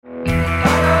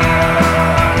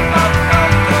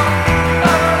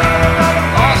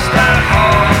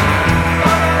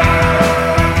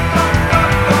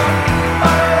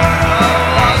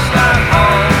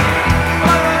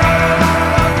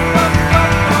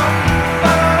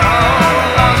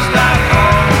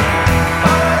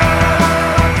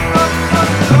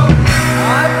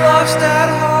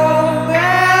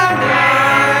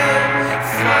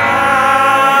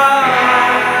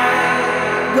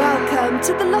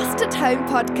Lost at Home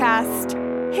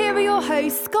podcast. Here are your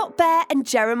hosts, Scott Bear and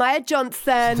Jeremiah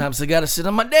Johnson. Sometimes I gotta sit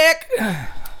on my dick.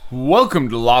 Welcome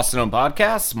to Lost at Home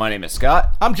podcast. My name is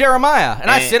Scott. I'm Jeremiah,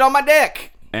 and I sit on my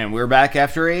dick. And we're back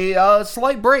after a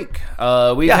slight break.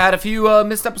 We've had a few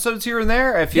missed episodes here and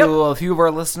there. A few of our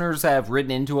listeners have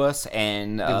written into us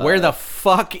and... Where the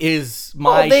fuck is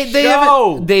my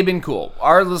show? They've been cool.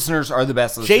 Our listeners are the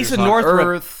best listeners Jason on Northrup,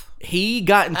 Earth. he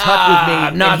got in touch with me.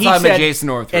 I'm not talking about Jason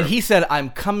Northrup. And he said, I'm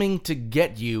coming to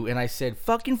get you. And I said,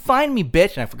 fucking find me,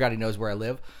 bitch. And I forgot he knows where I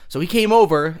live. So he came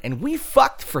over, and we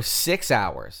fucked for 6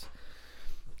 hours.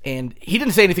 And he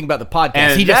didn't say anything about the podcast.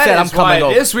 And he just said, I'm coming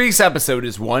over. This week's episode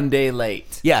is one day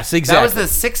late. Yes, exactly. That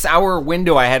was the 6-hour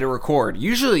window I had to record.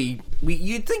 Usually,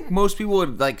 you'd think most people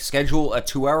would schedule a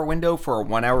 2-hour window for a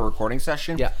 1-hour recording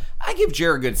session. Yeah. I give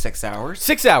Jared good 6 hours.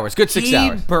 6 hours, good 6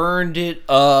 hours. He burned it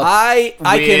up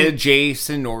with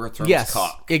Jason Northrup's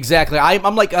cock. Exactly.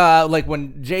 I'm like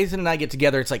when Jason and I get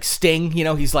together, it's like Sting. You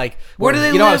know, he's like, where do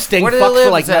they live? Know how Sting where do they fucks live? for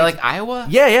like Is that like Iowa?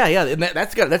 Yeah. And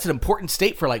that's an important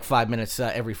state for like 5 minutes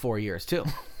every 4 years too.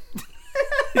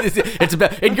 It's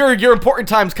about and your important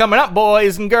time's coming up,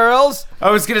 boys and girls. I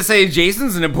was gonna say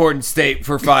Jason's an important state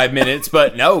for 5 minutes,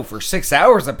 but no, for 6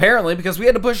 hours apparently, because we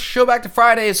had to push the show back to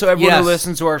Friday. So everyone who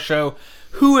listens to our show,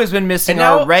 who has been missing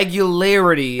our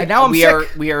regularity, and now we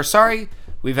are sorry.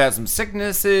 We've had some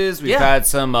sicknesses. We've had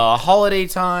some holiday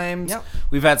times. Yep.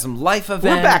 We've had some life events.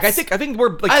 We're back. I think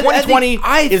we're like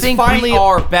 2020. We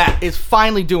are back. Is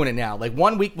finally doing it now. Like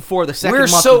 1 week before the second. We're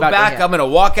month so back. I'm gonna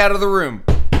walk out of the room.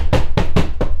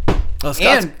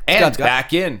 Scott's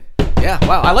back in. Yeah,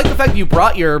 wow. I like the fact that you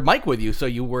brought your mic with you, so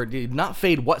you did not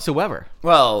fade whatsoever.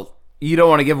 Well, you don't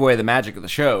want to give away the magic of the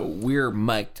show. We're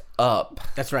mic'd up.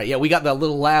 That's right. Yeah, we got the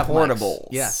little lav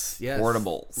portables. Mics. Yes.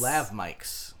 Portables. Lav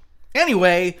mics.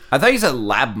 Anyway, I thought you said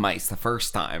lab mice the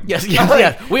first time. Yes.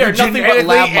 We are nothing but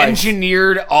lab mice.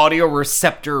 Engineered audio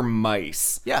receptor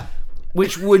mice. Yeah.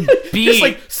 Which would be just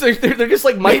like, so they're just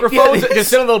like microphones that just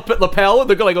sit on the lapel, and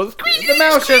they're going go. The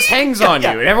mouse just hangs on you,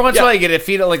 and every once in a while you get to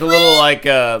feed it like a little like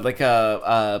a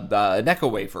Necco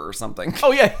wafer or something.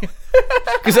 Oh yeah,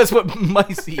 because that's what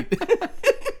mice eat.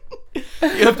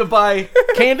 You have to buy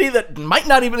candy that might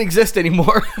not even exist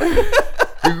anymore.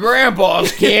 Your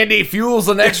grandpa's candy fuels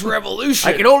the next revolution.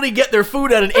 I can only get their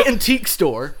food at an antique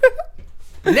store.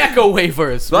 Necco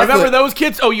wafers. Remember those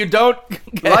kids? Oh, you don't?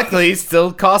 Luckily,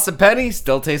 still costs a penny.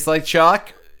 Still tastes like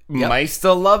chalk. Yep. Mice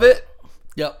still love it.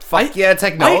 Yep. Fuck yeah,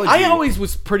 technology. I always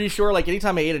was pretty sure, like,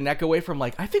 anytime I ate a Necco wafer, I'm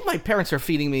like, I think my parents are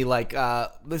feeding me, like,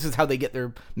 this is how they get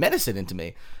their medicine into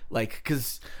me. Like,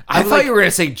 because... I thought you were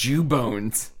going to say Jew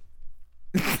bones.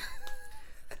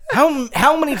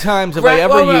 How many times have I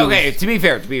ever used... Okay, to be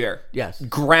fair. Yes.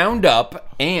 Ground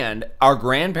up, and our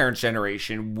grandparents'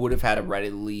 generation would have had a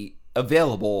readily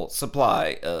available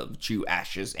supply of Jew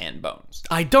ashes and bones.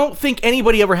 I don't think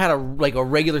anybody ever had a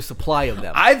regular supply of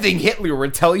them. I think Hitler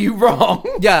would tell you wrong.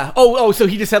 Yeah. Oh, so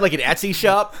he just had like an Etsy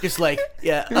shop, just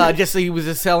so he was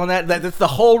just selling that. That's the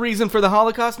whole reason for the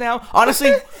Holocaust now.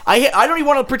 Honestly, I don't even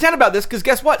want to pretend about this, because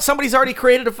guess what? Somebody's already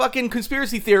created a fucking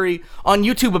conspiracy theory on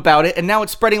YouTube about it, and now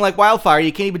it's spreading like wildfire.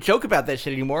 You can't even joke about that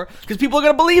shit anymore, because people are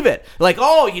gonna believe it. Like,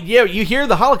 oh, yeah, you hear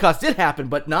the Holocaust did happen,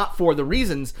 but not for the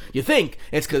reasons you think.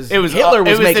 It's because Hitler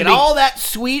was making all that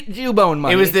sweet Jew bone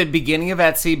money. It was the beginning of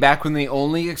Etsy, back when they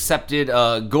only accepted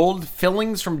gold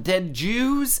fillings from dead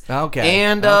Jews. Okay.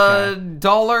 And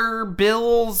dollar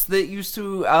bills that used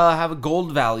to have a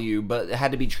gold value, but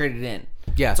had to be traded in.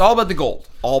 Yeah. It's all about the gold.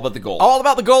 All about the gold. All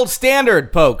about the gold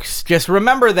standard, folks. Just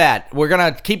remember that. We're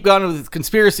going to keep going with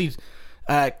conspiracy...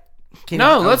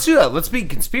 let's do that. Let's be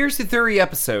conspiracy theory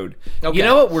episode. Okay. You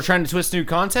know what? We're trying to twist new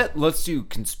content. Let's do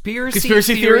conspiracy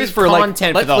theories for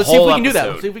content for the let's whole see if we can episode. do that.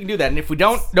 Let's see if we can do that. And if we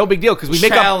don't, no big deal, because we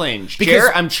make challenge.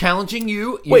 Jared, I'm challenging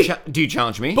you. Do you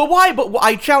challenge me? But why? But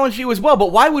I challenge you as well.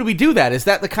 But why would we do that? Is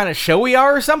that the kind of show we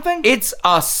are, or something? It's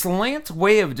a slant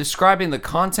way of describing the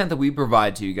content that we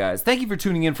provide to you guys. Thank you for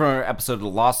tuning in for another episode of the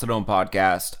Lost at Home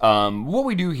podcast. What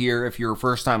we do here, if you're a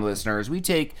first-time listener, is we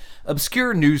take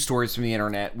obscure news stories from the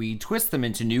internet, we twist them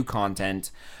into new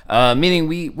content, meaning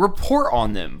we report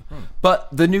on them. But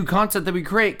the new content that we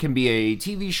create can be a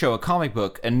TV show, a comic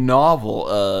book, a novel,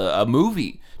 a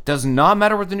movie. Does not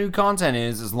matter what the new content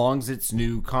is, as long as it's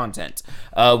new content.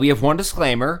 We have one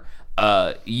disclaimer.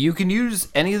 You can use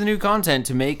any of the new content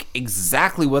to make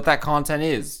exactly what that content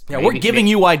is. Yeah, we're giving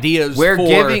you ideas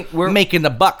we're making the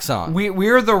bucks on.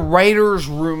 We're the writer's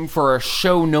room for a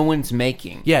show no one's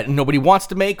making. Yeah, nobody wants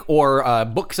to make, or a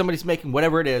book somebody's making,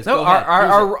 whatever it is. No,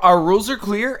 our rules are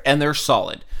clear and they're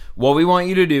solid. What we want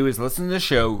you to do is listen to the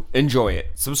show, enjoy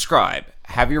it, subscribe,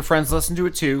 have your friends listen to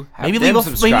it too. Have Maybe them leave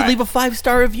subscribe. a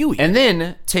 5-star review. And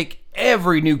then take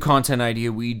every new content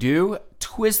idea we do,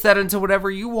 twist that into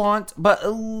whatever you want, but at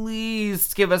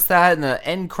least give us that in the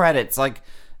end credits, like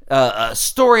a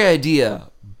story idea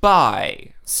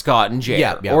by Scott and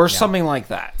Jared, or something like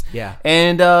that. Yeah.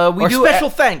 And we do special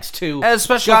thanks to as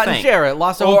special Scott thanks. and Jared,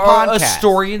 Lost Own or Podcast. a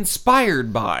story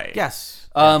inspired by. Yes.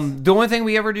 The only thing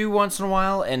we ever do once in a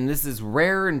while, and this is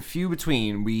rare and few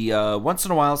between, we once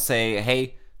in a while say,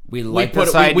 hey, we like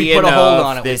this idea we put a hold enough.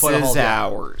 on it. This is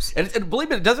ours. And believe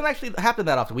me, it doesn't actually happen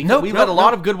that often. We Nope, let a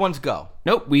lot of good ones go.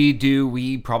 Nope, we do.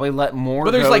 We probably let more.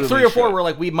 But there's go like than 3 we or 4 should. where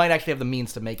like we might actually have the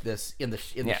means to make this in the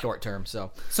short term.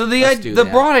 So the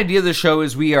broad idea of the show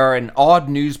is we are an odd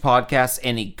news podcast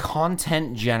and a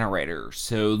content generator.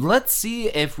 So let's see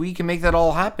if we can make that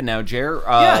all happen now, Jer.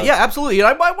 Yeah, absolutely. And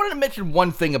I wanted to mention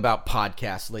one thing about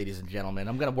podcasts, ladies and gentlemen.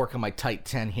 I'm going to work on my tight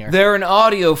 10 here. They're an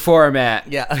audio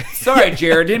format. Yeah. Sorry,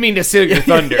 Jared. Didn't mean to steal your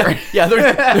thunder. Yeah,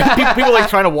 there's people like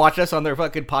trying to watch us on their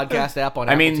fucking podcast app on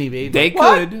Apple TV. They Like,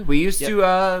 what? could. We used to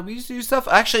do stuff.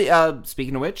 Actually,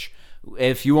 speaking of which,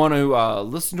 if you want to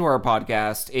listen to our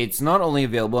podcast, it's not only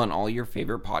available on all your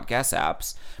favorite podcast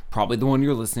apps, probably the one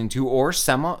you're listening to, or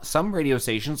some radio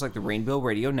stations like the Rainbow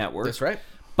Radio Network. That's right.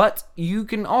 But you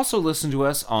can also listen to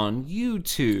us on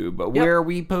YouTube, where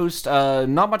we post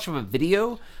not much of a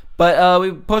video, but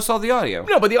we post all the audio.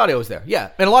 No, but the audio is there. Yeah.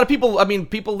 And a lot of people,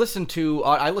 people listen to,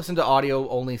 I listen to audio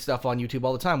only stuff on YouTube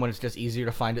all the time when it's just easier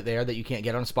to find it there that you can't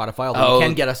get on Spotify. Although you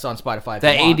can get us on Spotify. The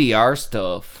ADR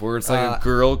stuff, where it's like a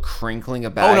girl crinkling a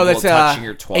bag Oh, no, while that's touching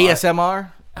your twat.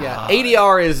 ASMR. Yeah.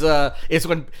 ADR is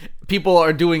when people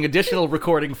are doing additional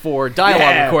recording for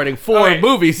dialogue recording for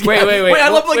movies. Wait. I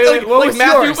love what was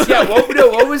Matthew. yours? Yeah,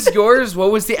 what was yours?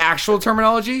 What was the actual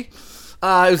terminology?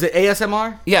 It was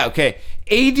ASMR. Yeah, okay.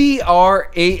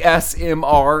 ADR,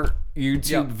 ASMR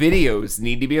YouTube videos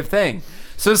need to be a thing.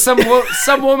 So some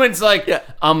woman's like,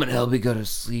 I'm gonna help you go to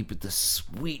sleep with the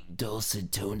sweet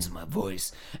dulcet tones of my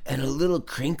voice and a little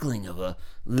crinkling of a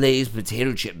Lay's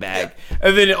potato chip bag.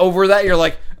 And then over that you're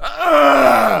like,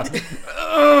 I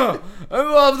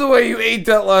love the way you ate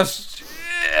that last.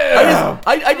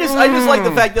 I just like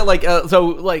the fact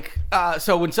that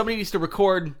so when somebody needs to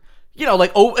record,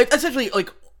 essentially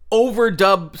like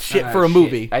overdub shit for a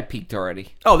movie. I peaked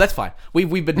already. Oh, that's fine.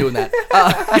 We've been doing that.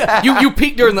 You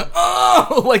peak during the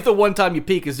like the one time you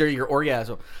peak is during your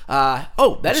orgasm. That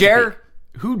is Jer,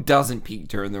 who doesn't peak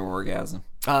during their orgasm?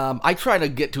 I try to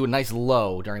get to a nice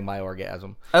low during my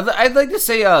orgasm. I'd like to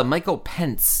say Michael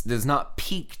Pence does not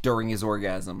peak during his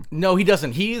orgasm. No, he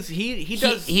doesn't. He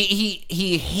does.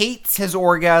 He hates his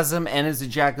orgasm and his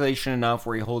ejaculation enough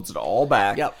where he holds it all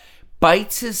back. Yep.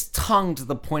 Bites his tongue to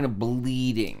the point of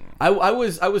bleeding. I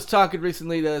was talking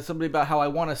recently to somebody about how I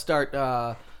want to start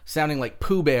sounding like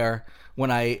Pooh Bear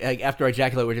when after I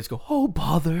ejaculate, where I just go, oh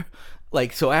bother,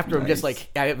 like so after I'm just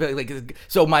like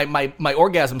so my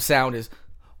orgasm sound is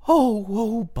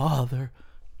oh bother,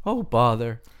 oh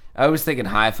bother. I was thinking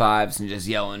high fives and just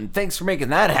yelling, thanks for making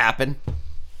that happen.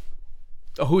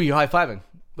 Oh, who are you high fiving?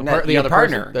 The other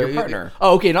partner. Your partner.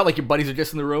 Oh, okay, not like your buddies are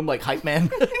just in the room like hype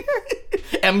man.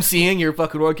 MCing your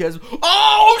fucking orgasm.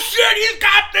 Oh shit, he's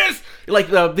got this. Like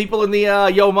the people in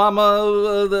the Yo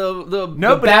Mama, the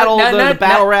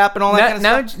battle rap and all that kind of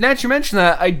stuff. Now that you mention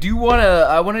that, I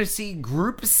want to see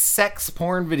group sex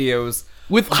porn videos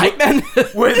with hype men.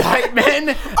 With hype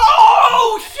men.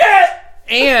 Oh shit.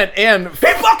 And he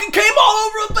fucking came all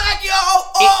over the back, yo.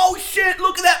 Oh shit,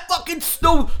 look at that fucking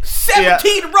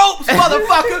 17 ropes,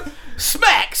 motherfucker.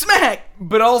 Smack.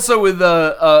 But also with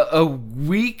a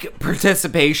weak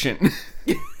participation.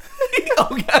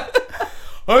 Oh god.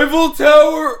 Eiffel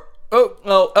Tower.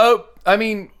 Oh. I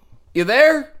mean, you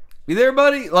there? You there,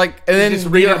 buddy? Like, and then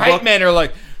your hype men are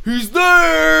like, he's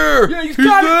there. Yeah, he's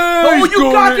got it. Oh,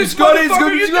 you got this,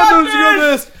 motherfucker. You got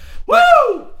this.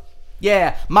 Woo!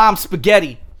 Yeah, Mom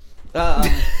Spaghetti.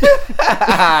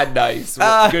 Nice.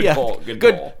 Good pull.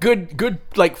 Good.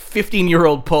 Like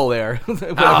 15-year-old pull there.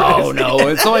 Oh no,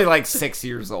 it's only like 6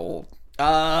 years old.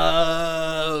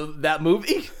 That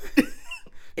movie.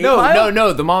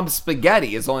 No. The Mom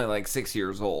Spaghetti is only like 6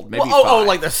 years old. Maybe. Well,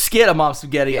 like the skit of Mom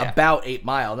Spaghetti about 8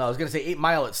 Mile. No, I was gonna say 8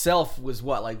 Mile itself was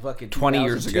what, like fucking 20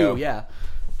 years ago. Yeah.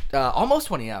 Almost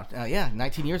 20 now.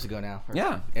 19 years ago now.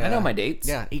 Yeah, I know my dates.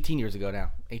 Yeah, 18 years ago now.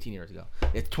 18 years ago.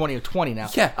 It's 20 now.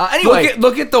 Yeah. Anyway,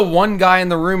 look at the one guy in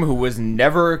the room who was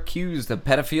never accused of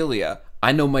pedophilia.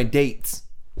 I know my dates.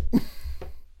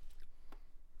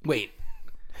 Wait.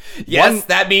 Yes,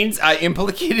 that means I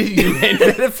implicated you in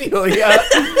pedophilia.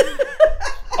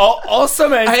 Also,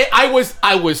 man, I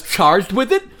was charged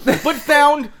with it, but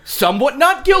found somewhat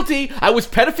not guilty. I was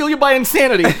pedophilia by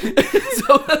insanity.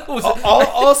 So that was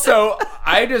also,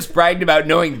 I just bragged about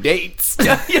knowing dates.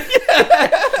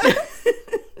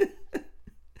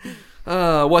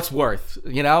 What's worth,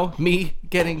 me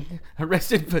getting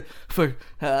arrested for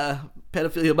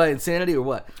pedophilia by insanity or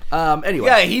what? Anyway.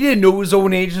 Yeah, he didn't know his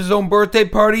own age, his own birthday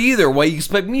party either. Why you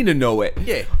expect me to know it?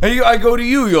 Yeah. I go to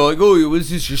you, you're like, oh, was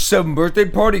this your 7th birthday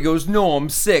party? He goes, no, I'm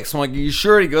 6. I'm like, are you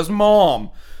sure? He goes,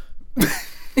 Mom.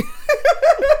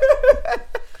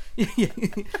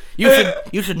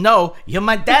 You should know you're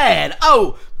my dad.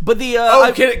 Oh, but the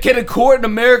can a court in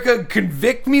America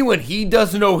convict me when he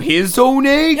doesn't know his own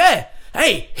age? Yeah.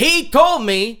 Hey, he told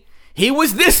me he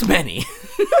was this many.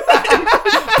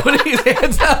 Putting his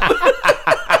hands up.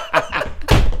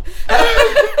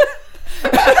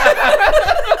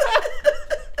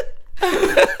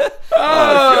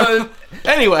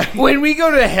 Anyway, when we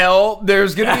go to hell,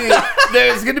 there's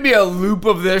gonna be a loop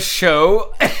of this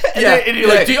show. And you're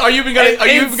like, are you even gonna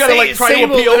like try to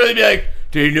appeal? Literally be like,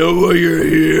 do you know why you're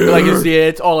here? Like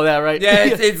it's all of that, right? Yeah,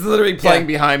 it's literally playing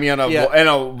behind me on a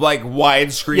like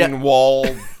widescreen wall.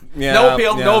 Yeah, no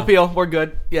appeal. We're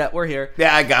good. Yeah, we're here.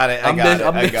 Yeah, I got it. I'm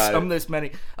this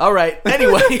many. All right.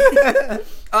 Anyway, we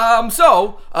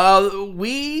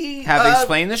have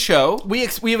explained the show. We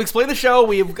have explained the show.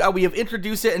 We have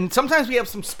introduced it, and sometimes we have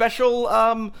some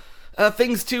special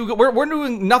things too. We're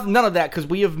doing none of that because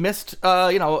we have missed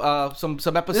some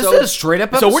episodes. This is a straight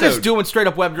up episode. So we're just doing straight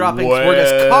up web droppings. We're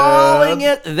just calling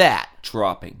it that.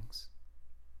 Droppings.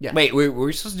 Yeah. Wait, were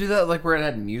we supposed to do that like we're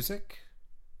at music?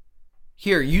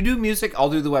 Here, you do music,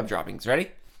 I'll do the web droppings. Ready?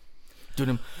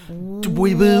 Droppings.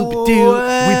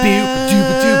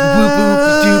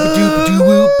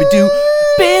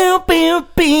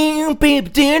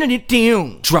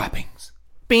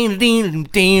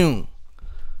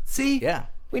 See? Yeah.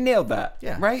 We nailed that.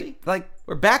 Yeah. Right? See? Like,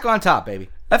 We're back on top, baby.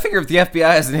 I figure if the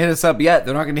FBI hasn't hit us up yet,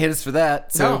 they're not going to hit us for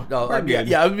that. So, we're good.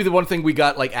 Yeah, it would be the one thing we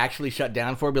got like actually shut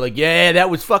down for. Be like, yeah, that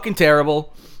was fucking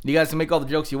terrible. You guys can make all the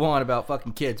jokes you want about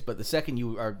fucking kids, but the second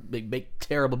you are make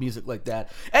terrible music like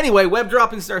that. Anyway, web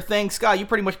droppings are our thing. Scott, you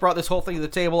pretty much brought this whole thing to the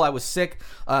table. I was sick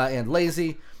and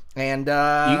lazy. And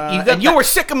you were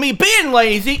sick of me being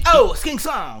lazy. Oh, skink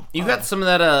song. You got some of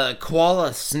that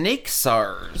koala snake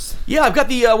SARS. Yeah, I've got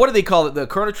the what do they call it? The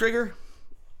Chrono Trigger.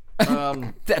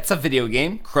 That's a video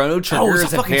game. Chrono Trigger Oh, is a a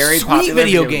fucking very sweet popular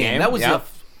video game. That was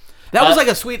that was like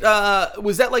a sweet.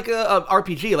 Was that like a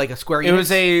RPG, like a Square Enix? It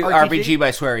was a RPG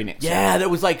by Square Enix. Yeah, that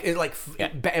was like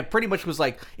it pretty much was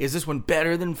like, is this one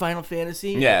better than Final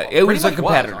Fantasy? Yeah, it was a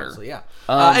competitor. Honestly, yeah.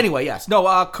 Anyway, yes, no,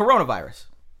 coronavirus.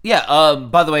 Yeah.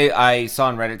 By the way, I saw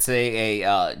on Reddit today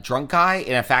a drunk guy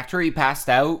in a factory passed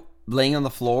out, laying on the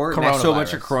floor next to a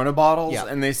bunch of Corona bottles,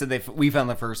 and they said we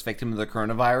found the first victim of the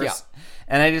coronavirus. Yeah.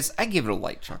 And I gave it a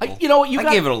light chuckle. You know what?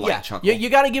 I gave it a light chuckle. You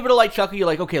got to give it a light chuckle. You're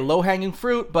like, okay, low hanging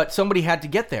fruit, but somebody had to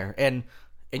get there, and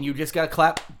you just got to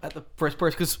clap at the first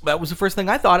person because that was the first thing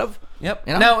I thought of. Yep.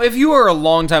 Now, if you are a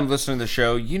long-time listener to the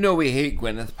show, you know we hate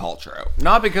Gwyneth Paltrow.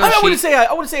 Not because I wouldn't say I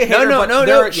hate her.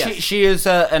 No. She is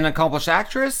an accomplished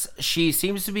actress. She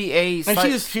seems to be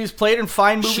and she's played in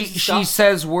fine movies. She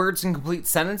says words in complete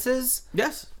sentences.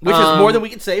 Yes, which is more than we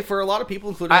could say for a lot of people,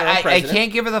 including our own president. I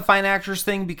can't give her the fine actress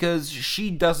thing because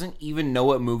she doesn't even know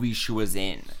what movie she was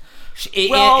in.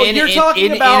 You're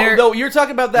talking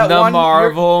about that the one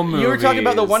Marvel movie. You were talking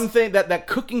about the one thing that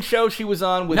cooking show she was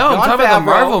on with. No, Jon I'm talking Favreau. about the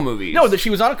Marvel movies. No, that she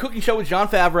was on a cooking show with Jon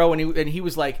Favreau, and he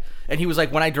was like,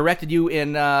 when I directed you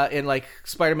in like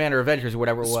Spider-Man or Avengers or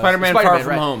whatever it was. Spider-Man Far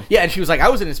From Home. Yeah, and she was like, I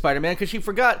was in Spider-Man because she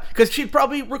forgot because she'd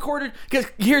probably recorded. Because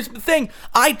here's the thing,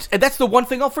 that's the one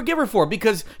thing I'll forgive her for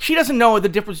because she doesn't know the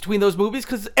difference between those movies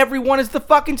because everyone is the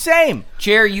fucking same.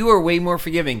 Jerry, you are way more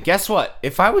forgiving. Guess what?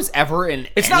 If I was ever in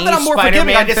it's not that I'm more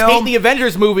forgiving. I just hate the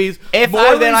Avengers movies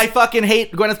more than I fucking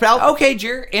hate Gwyneth Paltrow. Okay,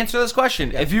 Jer, answer this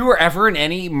question. Yeah. If you were ever in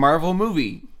any Marvel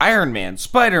movie, Iron Man,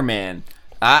 Spider-Man,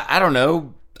 I don't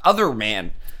know, other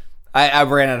man. I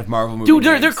ran out of Marvel movies.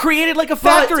 Dude, they're created like a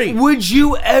factory. But would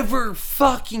you ever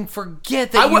fucking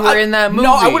forget that you were in that movie?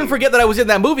 No, I wouldn't forget that I was in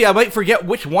that movie. I might forget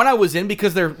which one I was in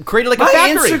because they're created like a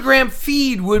factory. My Instagram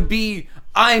feed would be,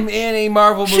 I'm in a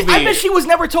Marvel movie. I bet she was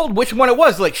never told which one it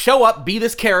was. Like, show up, be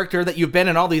this character that you've been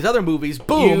in all these other movies.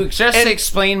 Boom. You just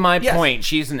explained my point.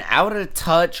 She's an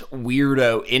out-of-touch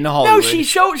weirdo in Hollywood.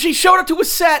 No, she showed up to a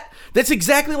set that's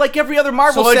exactly like every other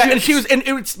Marvel set, and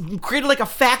it's created like a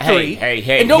factory.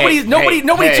 Hey, and nobody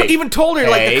even told her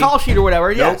like the call sheet or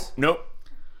whatever. Nope.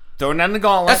 Throwing down the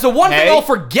gauntlet. That's the one thing I'll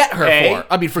forget her for.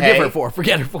 I mean, forgive her for.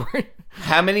 Forget her for.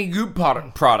 How many Goop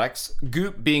products,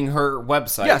 Goop being her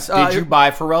website, Yes, did you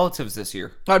buy for relatives this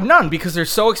year? None, because they're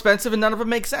so expensive and none of them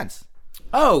make sense.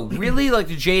 Oh, really? Like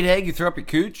the jade egg you throw up your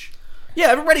cooch? Yeah,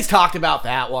 everybody's talked about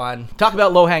that one. Talk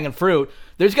about low-hanging fruit.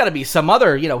 There's got to be some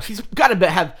other, she's got to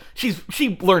have,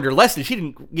 she learned her lesson. She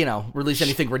didn't, release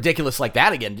anything ridiculous like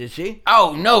that again, did she?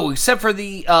 Oh, no, except for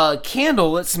the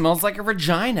candle that smells like a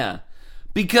vagina.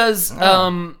 Because,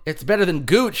 It's better than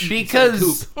Gooch.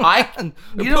 Because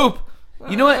you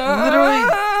know what? Literally.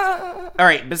 All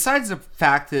right. Besides the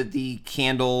fact that the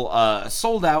candle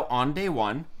sold out on day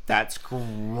one, that's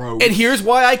gross. And here's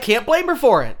why I can't blame her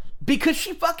for it. Because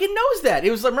she fucking knows that.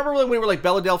 It was like, remember when we were like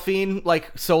Bella Delphine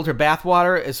sold her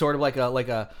bathwater as sort of like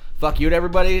a fuck you to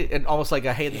everybody and almost like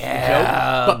a hey, this is a joke.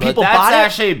 But people that's bought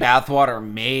actually bathwater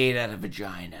made out of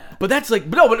vagina. But that's like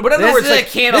but in other This words, is like a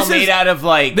candle made out of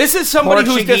like this is somebody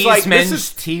who's just like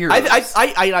men's tears.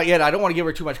 I don't want to give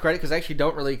her too much credit because I actually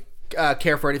don't really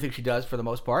care for anything she does for the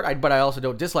most part. But I also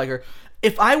don't dislike her.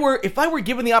 If I were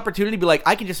given the opportunity to be like,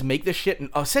 I can just make this shit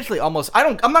and essentially almost,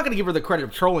 I'm not going to give her the credit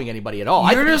of trolling anybody at all.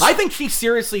 I think she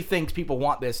seriously thinks people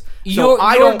want this. So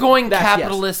you're going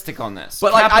capitalistic on this.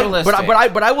 But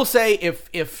but I will say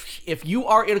if you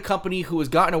are in a company who has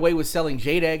gotten away with selling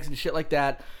jade eggs and shit like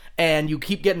that, and you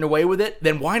keep getting away with it,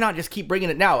 then why not just keep bringing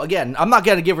it now? Again, I'm not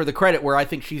going to give her the credit where I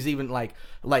think she's even like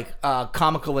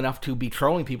comical enough to be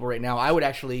trolling people right now. I would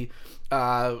actually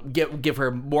give her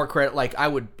more credit. Like, I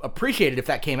would appreciate it if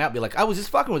that came out, be like, I was just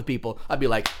fucking with people. I'd be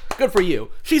like, good for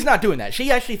you. She's not doing that.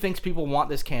 She actually thinks people want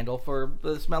this candle for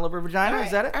the smell of her vagina.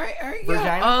 Is that it? All right.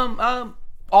 Vagina? Yeah.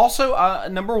 Also,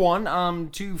 number one,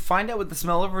 to find out what the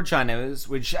smell of vagina is,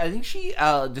 which I think she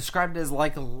described as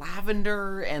like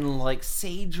lavender and like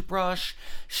sagebrush.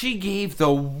 She gave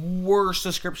the worst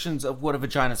descriptions of what a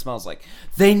vagina smells like.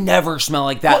 They never smell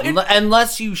like that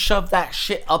unless you shove that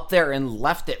shit up there and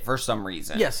left it for some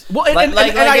reason. Yes. Well, I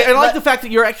like the fact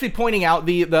that you're actually pointing out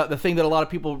the thing that a lot of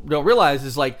people don't realize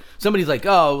is like somebody's like,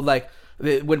 oh, like.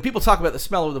 When people talk about the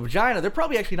smell of the vagina, they're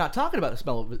probably actually not talking about the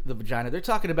smell of the vagina. They're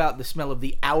talking about the smell of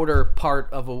the outer part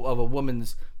of a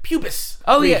woman's pubis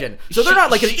region. Yeah. So they're not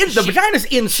like the vagina's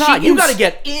inside. You got to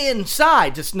get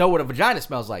inside to know what a vagina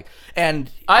smells like. And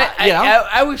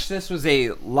I wish this was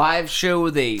a live show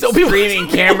with a streaming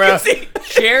camera.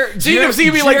 Jared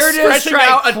me like stretching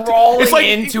out, crawling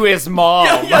into his mom.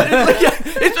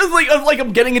 It's just like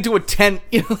I'm getting into a tent,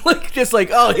 like just like,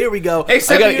 oh, here we go.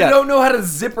 Except you don't know how the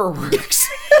zipper works.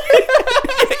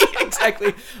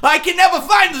 Exactly. I can never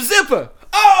find the zipper.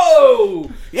 Oh!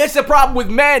 It's the problem with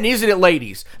men, isn't it,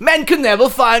 ladies? Men can never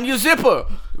find your zipper.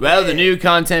 Well, the new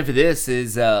content for this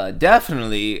is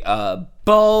definitely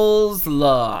balls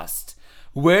lost.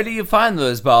 Where do you find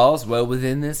those balls? Well,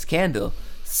 within this candle.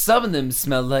 Some of them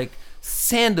smell like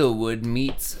sandalwood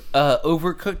meets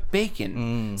overcooked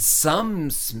bacon. Some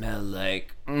smell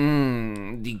like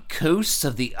the coasts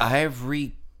of the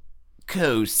Ivory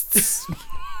Coasts.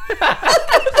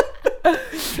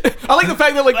 I like the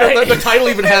fact that like the title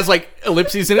even has like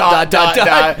ellipses in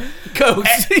it.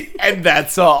 Coast. And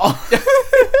that's all.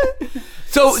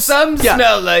 So some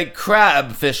smell like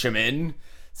crab fishermen.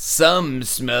 Some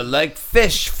smell like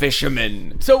fish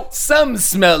fishermen. So some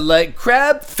smell like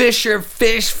crab fisherman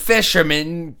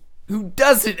who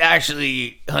doesn't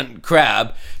actually hunt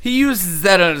crab. He uses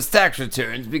that on his tax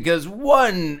returns because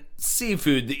one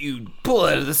seafood that you pull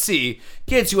out of the sea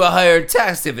gets you a higher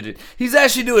tax dividend. He's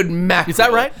actually doing mackerel. Is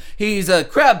that right? He's a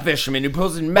crab fisherman who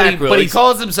pulls in mackerel. But he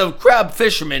calls himself crab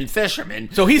fisherman.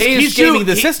 So he's gaming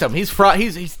the system. He's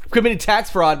committing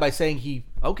tax fraud by saying he.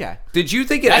 Okay. Did you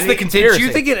think the conspiracy? Did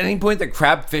you think at any point that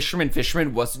crab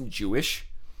fisherman wasn't Jewish?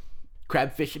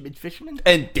 Crab fisherman?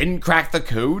 And didn't crack the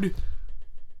code?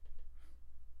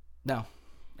 No.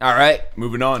 All right,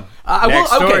 moving on.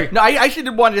 Next story. No, I actually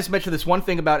did want to just mention this one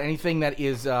thing about anything that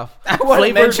is I want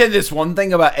to mention this one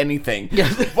thing about anything.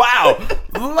 Wow.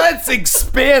 Let's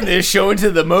expand this show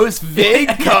into the most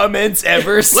vague comments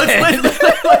ever sent.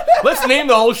 Let's name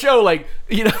the whole show like,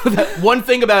 that one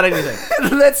thing about anything.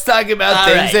 Let's talk about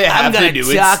things that have to do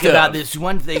with stuff. Talk about this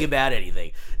one thing about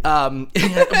anything. But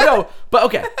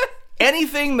okay.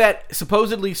 Anything that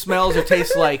supposedly smells or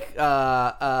tastes like,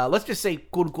 let's just say,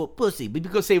 quote unquote, pussy. But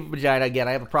because say vagina again,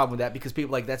 I have a problem with that because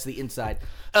people like that's the inside.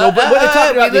 So, but when they're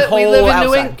talking about the whole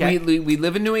outside, okay? We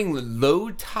live in New England.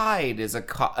 Low tide is a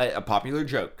popular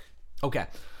joke. Okay.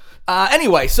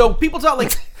 Anyway, so people talk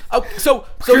like, so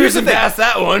here's the thing. Past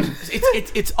that one.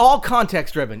 It's all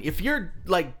context driven. If you're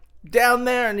like down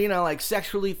there and like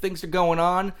sexually things are going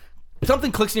on.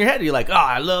 something clicks in your head, and you're like, oh,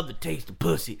 I love the taste of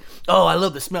pussy. Oh, I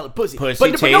love the smell of pussy.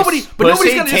 Pussy but nobody's gonna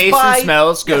just tastes buy. and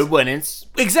smells good when it's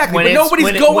Exactly, when but it's- nobody's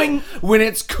when it- going- when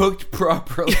it's cooked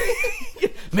properly.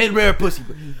 Made rare pussy.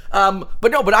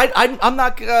 But no, but I'm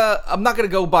not gonna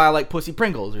go buy like pussy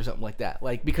Pringles or something like that.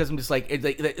 Like because I'm just like,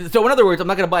 so in other words, I'm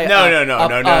not gonna buy. No. I'm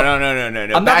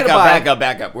not Back gonna up, buy-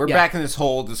 back up. We're Yeah. backing this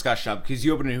whole discussion up because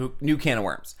you opened a new can of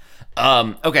worms.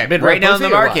 Okay, Mid-rare right now in the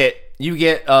pussy or what? market, you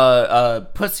get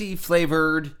pussy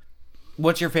flavored.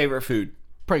 What's your favorite food?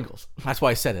 Pringles. That's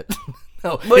why I said it.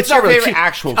 No, What's it's not your really favorite cheap.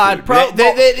 actual food?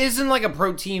 That isn't like a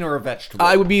protein or a vegetable.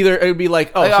 I would be either. It would be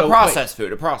like like so, a processed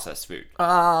food. A processed food.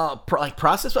 like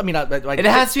processed. I mean, It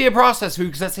has to be a processed food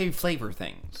because that's how you flavor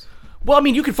things. Well, I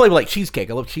mean, you can flavor like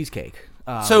cheesecake. I love cheesecake.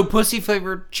 So pussy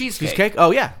flavored cheesecake. Cheesecake? Oh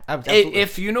yeah, absolutely.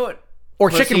 If you know what. Or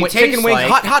pussy chicken wings, tastes like-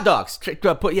 hot dogs.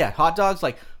 Hot dogs.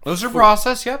 Like Those are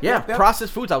processed. Yep. yeah, yep.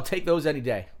 processed foods. I'll take those any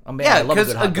day. Oh, man, Yeah, I love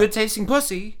because a a good good tasting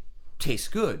pussy tastes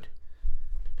good.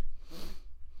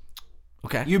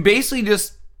 Okay. You basically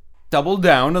just double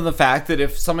down on the fact that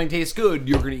if something tastes good,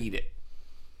 you're going to eat it.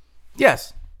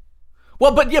 Yes.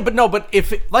 Well, but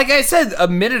if it, Like I said a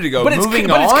minute ago, but it's moving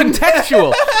but on. it's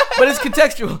contextual. But it's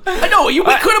contextual. I know we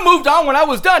could have moved on when I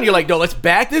was done. You're like, no, let's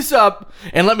back this up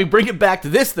and let me bring it back to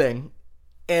this thing,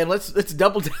 and let's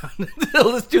double down.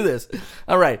 Let's do this.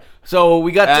 All right. So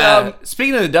we got.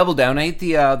 Speaking of the double down, I ate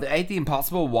the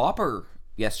Impossible Whopper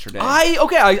yesterday.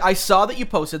 I saw that you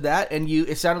posted that, and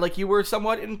it sounded like you were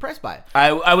somewhat impressed by it.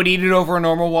 I would eat it over a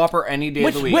normal Whopper any day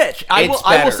of the week. I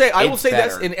will say It's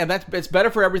this, better. and that's it's better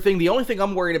for everything. The only thing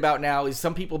I'm worried about now is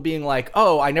some people being like,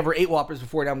 "Oh, I never ate Whoppers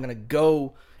before. Now I'm going to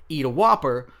go eat a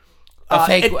Whopper."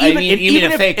 fake- and I mean,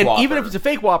 even a fake and Whopper. even if it's a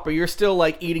fake Whopper, you're still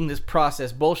like eating this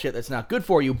processed bullshit that's not good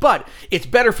for you. But it's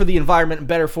better for the environment and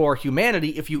better for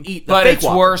humanity if you eat the But fake it's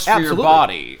Whopper. worse for Absolutely. your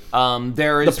body.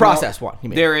 There is The processed one, you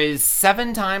mean. There is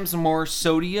 7 times more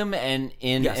sodium in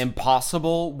Yes.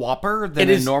 Impossible Whopper than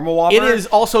It is- a normal Whopper. it is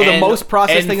also the most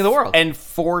processed thing in the world. and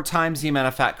 4 times the amount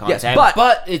of fat Yes, content.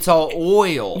 but- it's all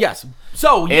oil. Yes.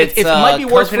 So It's it might be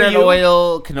worse for coconut you.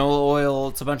 oil, canola oil.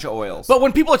 It's a bunch of oils. But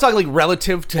when people are talking like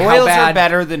relative to how oils bad, are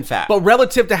better than fat. but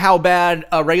relative to how bad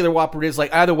a regular Whopper is,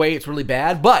 like either way, it's really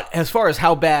bad. But as far as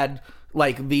how bad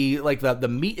like the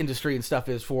meat industry and stuff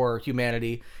is for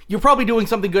humanity, you're probably doing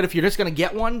something good if you're just going to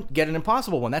get an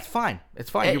Impossible one. That's fine. It's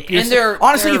fine.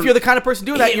 Honestly, if you're the kind of person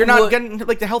doing that, you're not getting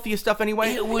like the healthiest stuff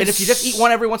anyway. And if you just eat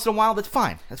one every once in a while, that's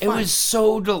fine. That's it fine. was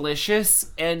so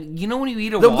delicious, and you know when you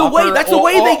eat a the Whopper,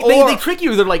 way they trick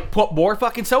you. They're like put more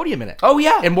fucking sodium in it. Oh,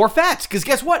 yeah. and more fats. Because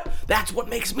guess what? That's what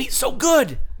makes meat so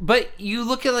good. But you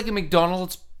look at like a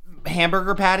McDonald's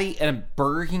hamburger patty and a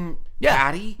Burger King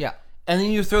patty, Yeah. and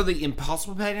then you throw the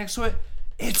Impossible patty next to it.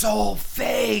 It's all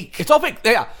fake. It's all fake.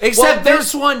 Yeah. Except Well,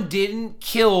 this one didn't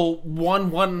kill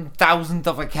 1/1000th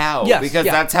of a cow. Yes, because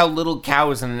yeah. that's how little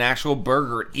cows in an actual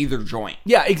burger at either joint.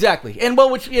 Yeah, exactly. And well,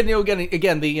 which again,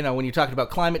 when you're talking about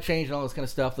climate change and all this kind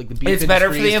of stuff, like the beef It's better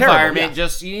for industry the is terrible, environment. yeah.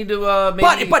 Just you need to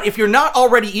maybe. But if you're not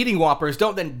already eating Whoppers,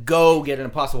 don't then go get an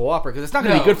Impossible Whopper because it's not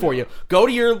going to be good for you. Go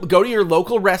to your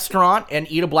local restaurant and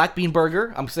eat a black bean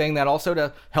burger. I'm saying that also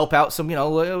to help out some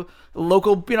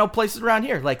local places around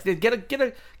here. Like get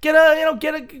a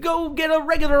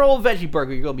regular old veggie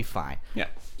burger. You're gonna be fine. Yeah.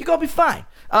 You're gonna be fine.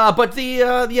 But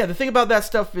the thing about that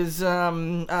stuff is if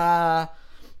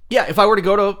I were to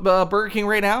go to Burger King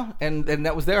right now and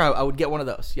that was there, I would get one of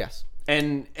those. Yes.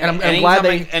 And I'm anytime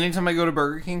glad anytime I go to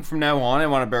Burger King from now on, I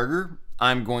want a burger.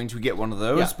 I'm going to get one of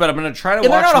those, Yeah. but I'm going to try to And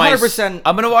they're watch not my. 100%.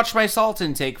 I'm going to watch my salt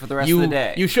intake for the rest of the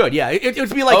day. You should. Yeah. It would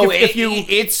be like if you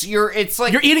it's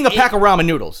like you're eating a pack of ramen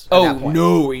noodles. At that point.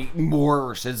 no,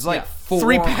 worse. It's like Yeah.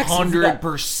 3 packs of that.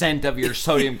 400% of your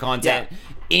sodium content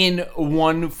in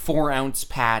 1 4-ounce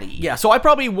patty. Yeah, so I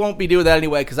probably won't be doing that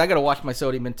anyway because I got to watch my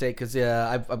sodium intake because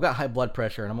I've got high blood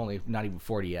pressure and I'm only not even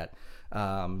 40 yet.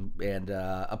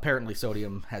 Apparently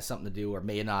sodium has something to do or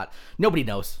may not. Nobody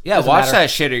knows. Yeah, Doesn't watch matter. that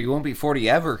shit or you won't be 40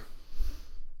 ever.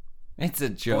 It's a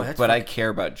joke, that's but I care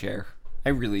about Jer. I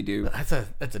really do. That's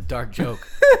a dark joke.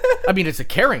 I mean, it's a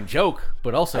caring joke,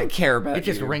 but also I care about it.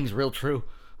 Just you. rings real true.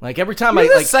 Like every time You're I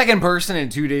the like. second person in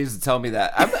 2 days to tell me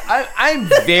that. I'm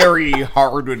very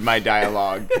hard with my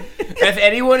dialogue. If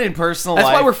anyone in personal That's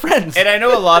life, why we're friends. and I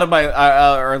know a lot of my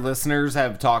our listeners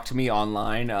have talked to me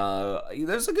online.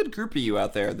 There's a good group of you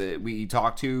out there that we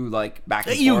talk to like back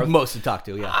and You forth. mostly talk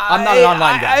to, yeah. I'm not an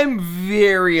online guy. I'm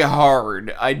very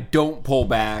hard. I don't pull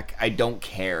back. I don't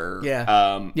care.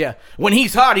 Yeah. Yeah. When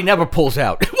he's hot, he never pulls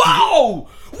out. Whoa!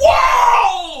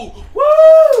 Whoa!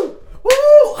 Woo!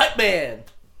 Woo! Hype man.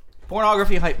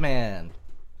 Pornography hype man.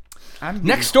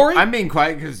 Next story? I'm being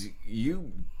quiet because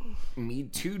you Me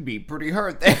too'd be pretty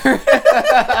hurt there.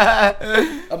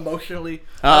 Emotionally.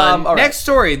 All right. Next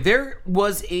story. There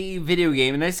was a video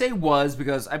game, and I say was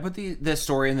because I put this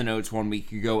story in the notes 1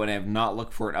 week ago, and I have not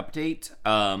looked for an update.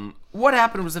 What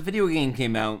happened was a video game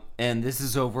came out, and this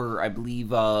is over, I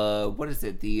believe, what is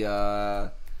it?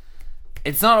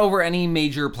 It's not over any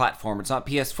major platform. It's not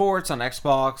PS4. It's on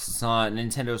Xbox. It's not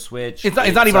Nintendo Switch. It's not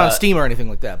even on Steam or anything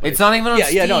like that. But it's not even on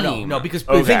Steam. No, because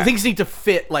Okay. things need to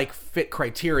fit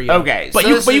criteria. Okay, but so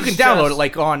you this can is download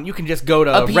just it you can just go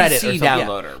to a Reddit PC or something.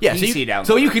 downloader. Yeah, PC so downloader.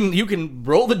 so you can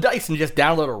roll the dice and just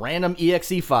download a random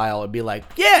exe file and be like,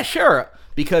 yeah, sure.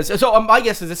 Because my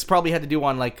guess is this probably had to do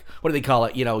on like, what do they call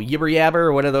it? Yibber Yabber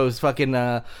or what are those fucking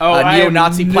I have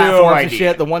neo-Nazi no platforms and idea.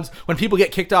 shit? The ones when people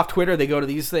get kicked off Twitter, they go to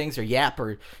these things or Yap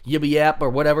or Yibba Yap or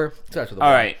whatever. Starts with a All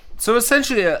Y. right. So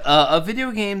essentially, a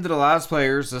video game that allows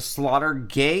players to slaughter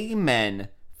gay men,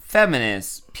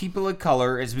 feminists, people of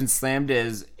color has been slammed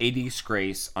as a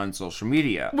disgrace on social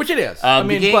media. Which it is.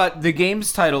 The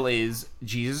game's title is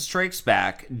Jesus Strikes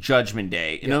Back: Judgment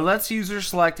Day, and it lets users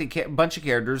select a bunch of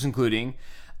characters, including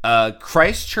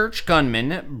Christchurch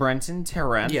gunman Brenton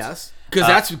Tarrant. Yes,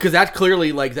 because that's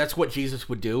clearly like that's what Jesus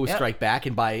would do, is strike back,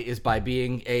 and by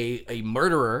being a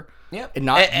murderer. Yep. And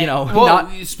not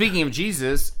not. Speaking of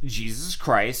Jesus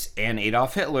Christ and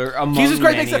Adolf Hitler, among Jesus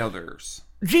Christ many makes a- others.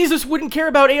 Jesus wouldn't care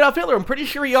about Adolf Hitler. I'm pretty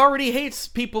sure he already hates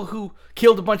people who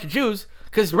killed a bunch of Jews.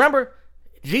 Because remember,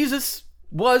 Jesus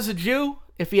was a Jew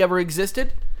if he ever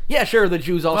existed. Yeah, sure, the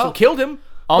Jews also killed him,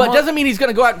 but it doesn't mean he's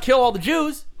going to go out and kill all the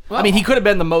Jews. I mean, he could have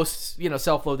been the most,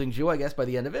 self-loathing Jew, I guess, by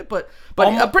the end of it. But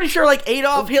I'm pretty sure, like,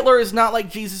 Adolf Hitler is not like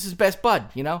Jesus' best bud,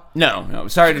 No.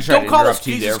 Sorry to try Don't to call interrupt us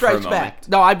you Jesus there for a Strikes moment. Back.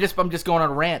 No, I'm just going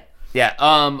on a rant. Yeah,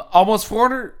 almost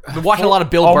 400. Been watching a lot of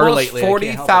Bill Burr lately. I can't help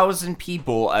it. 40,000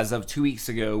 people, as of 2 weeks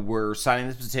ago, were signing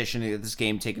this petition to get this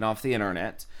game taken off the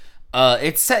internet.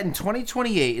 It's set in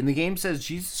 2028, and the game says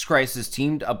Jesus Christ is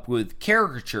teamed up with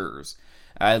caricatures.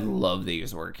 I love they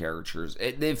use the word caricatures.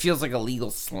 It feels like a legal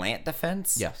slant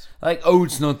defense. Yes. Like, oh,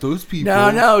 it's not those people.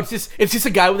 No, it's just a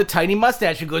guy with a tiny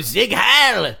mustache who goes Zig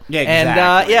Heil. Yeah, exactly.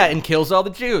 exactly. And kills all the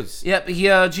Jews. Yep,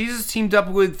 Jesus teamed up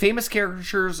with famous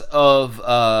caricatures of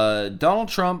Donald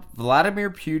Trump, Vladimir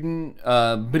Putin,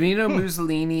 Benito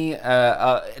Mussolini,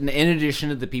 in addition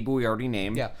to the people we already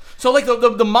named. Yeah. So like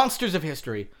the monsters of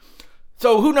history.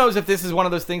 So who knows if this is one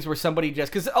of those things where somebody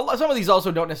just, because some of these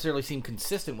also don't necessarily seem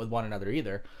consistent with one another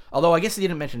either. Although I guess they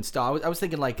didn't mention Stalin. I was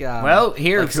thinking like well,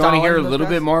 here, like if you want to hear a Stalin, little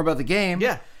those bit guys. more about the game,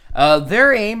 Yeah.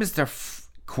 Their aim is to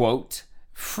quote,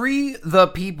 free the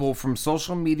people from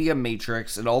social media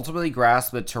matrix and ultimately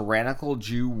grasp the tyrannical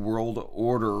Jew world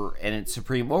order and its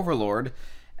supreme overlord.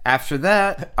 After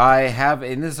that, I have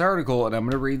in this article, and I'm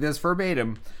going to read this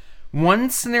verbatim. One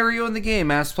scenario in the game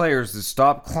asks players to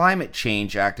stop climate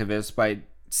change activists by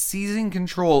seizing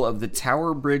control of the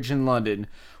Tower Bridge in London,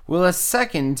 while a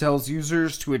second tells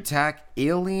users to attack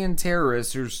alien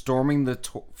terrorists who are storming the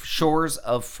shores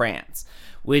of France,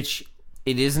 which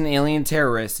it isn't alien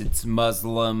terrorists, it's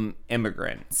Muslim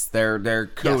immigrants. They're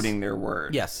coding their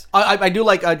word. Yes. I do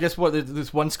like just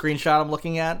this one screenshot I'm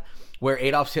looking at where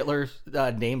Adolf Hitler's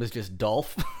name is just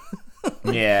Dolph.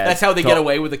 Yeah. That's how they get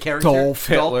away with the character. Dolph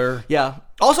Hitler. Yeah.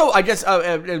 Also, I just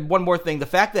one more thing: the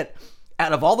fact that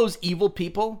out of all those evil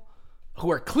people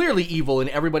who are clearly evil in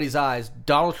everybody's eyes,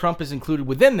 Donald Trump is included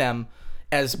within them.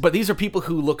 But these are people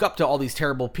who look up to all these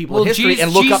terrible people in history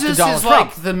and look up to Donald is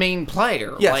Trump. like the main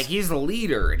player. Yes. Like he's the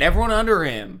leader, and everyone under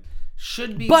him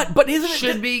should be. But isn't it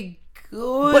should be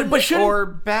good but shouldn't- or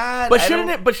bad? But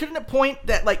shouldn't it point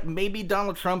that like maybe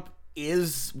Donald Trump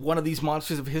is one of these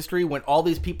monsters of history when all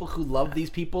these people who love these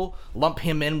people lump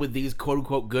him in with these quote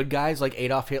unquote good guys like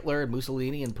Adolf Hitler and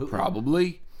Mussolini and Putin?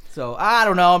 Probably. So I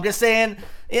don't know. I'm just saying,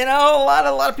 a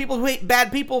lot of people who hate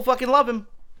bad people fucking love him.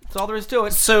 That's all there is to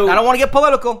it. So I don't want to get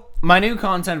political. My new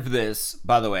content for this,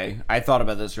 by the way, I thought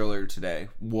about this earlier today,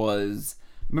 was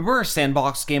remember our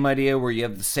sandbox game idea where you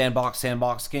have the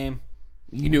sandbox game?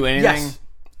 You can do anything? Yes.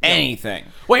 Anything.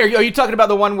 Wait, are you talking about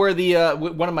the one where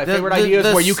one of my favorite ideas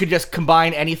where you could just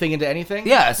combine anything into anything?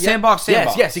 Yeah, sandbox.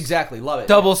 Yes, exactly. Love it.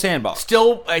 Double sandbox.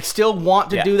 I still want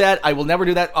to do that. I will never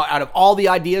do that. Out of all the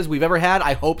ideas we've ever had,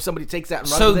 I hope somebody takes that and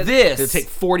runs with it. It'll take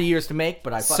 40 years to make,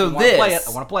 but I fucking want to play it.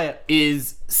 I want to play it.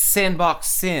 Is Sandbox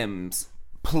Sims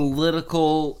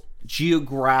political,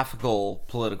 geographical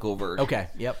political version. Okay,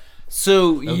 yep.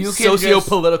 So you can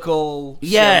socio-political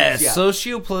Yes, Sims, yeah.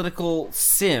 socio-political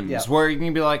Sims, where you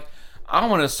can be like, I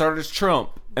want to start as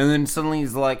Trump. And then suddenly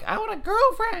he's like, I want a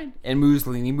girlfriend. And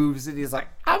Mussolini moves it. He's like,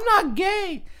 I'm not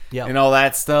gay. Yeah. And all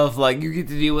that stuff. Like, you get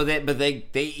to deal with it. But they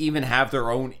even have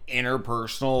their own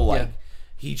interpersonal, like,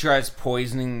 he tries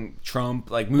poisoning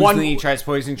Trump. Like Mussolini tries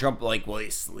poisoning Trump. Like while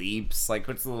he sleeps. Like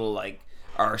puts a little like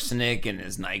arsenic in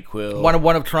his NyQuil.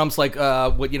 One of Trump's like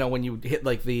what when you hit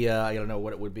like the I don't know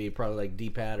what it would be, probably like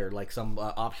D-pad or like some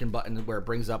option button where it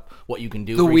brings up what you can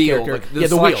do. The for each wheel, character. like the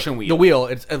selection wheel. The wheel.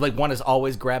 It's like one is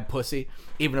always grab pussy,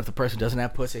 even if the person doesn't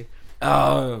have pussy.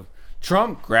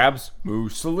 Trump grabs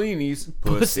Mussolini's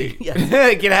pussy. Yeah.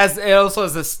 It also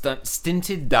has a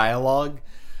stinted dialogue.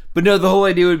 But no, the whole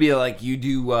idea would be like you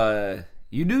do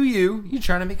you. You're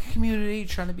trying to make a community. You're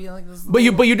trying to be like this. But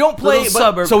you don't play.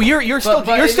 Suburb. So you're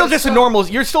still just a normal.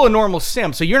 You're still a normal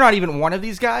sim. So you're not even one of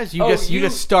these guys. You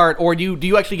just start, or do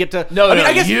you actually get to? No,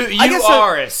 I guess you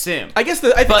are a sim. I guess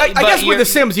I guess with the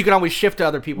Sims you can always shift to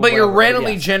other people. But your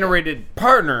randomly generated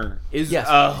partner is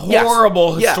a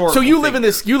horrible historical. So you live in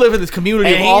this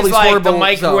community and of all these like, horrible. The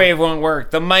microwave won't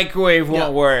work. The microwave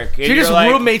won't work. So you're just like,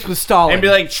 roommates with Stalin. And be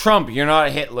like, Trump, you're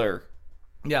not Hitler.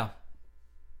 Yeah.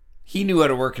 He knew how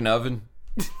to work an oven.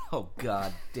 Oh,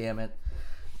 God damn it.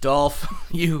 Dolph,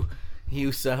 you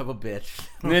son of a bitch.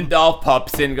 And then Dolph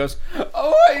pops in and goes,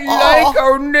 I like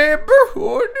our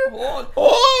neighborhood.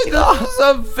 This is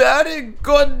a very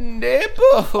good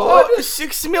neighborhood. The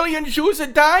 6 million Jews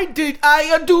that died, did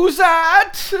I do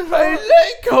that? I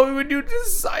like how when you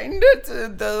designed it,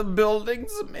 the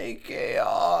buildings make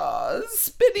a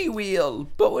spinny wheel,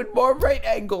 but with more right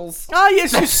angles. Ah,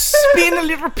 yes, you spin a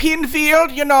little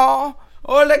pinfield, you know.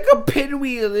 Or like a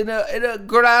pinwheel in a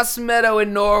grass meadow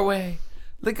in Norway.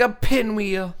 Like a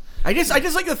pinwheel. I just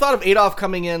like the thought of Adolf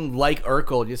coming in like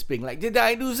Urkel, just being like, did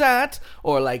I do that?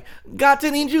 Or like, got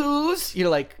any Jews? You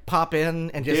know, like pop in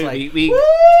and just we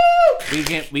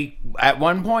at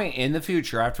one point in the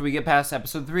future, after we get past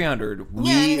episode 300,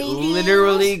 we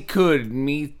literally could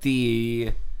meet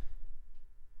the.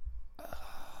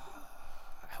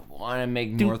 I want to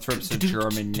make Northrop's a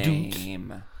German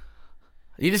name.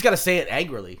 You just gotta say it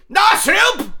angrily.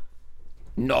 Northrop!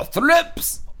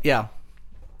 Northrops! Yeah.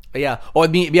 Or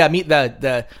meet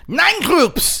the 9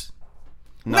 groups!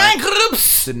 9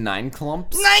 groups! The 9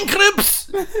 clumps? 9 groups!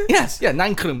 Yes,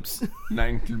 9 clumps.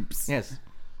 9 clumps. Yes.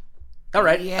 All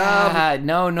right. Yeah.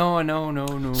 No.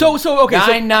 So okay.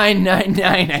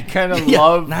 9999. I kind of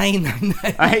love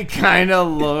 999. I kind of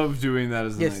love doing that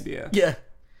as an idea. Yeah.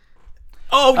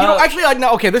 Oh, actually, I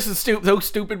know. Okay, this is so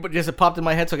stupid, but just it popped in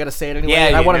my head, so I got to say it anyway.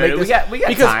 Yeah, I want to make this. We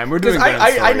got time. We're doing.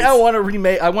 I now want to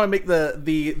remake. I want to make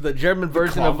the German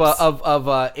version of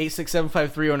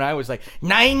 8675309 was like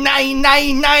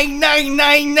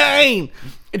 9999999.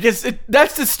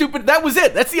 That's the stupid. That was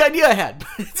it. That's the idea I had.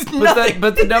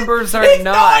 But the numbers are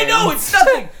No, I know it's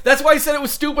nothing. That's why I said it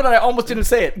was stupid, and I almost didn't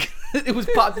say it. It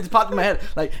popped in my head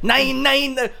like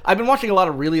 9. I've been watching a lot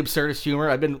of really absurdist humor.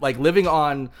 I've been like living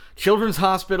on Children's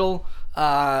Hospital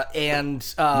and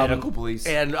Medical Police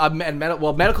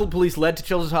Medical Police led to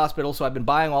Children's Hospital, so I've been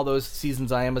buying all those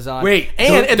seasons on Amazon. Wait,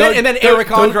 and then Eric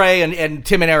Andre and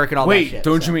Tim and Eric and all that shit. Wait,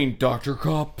 don't you mean Dr.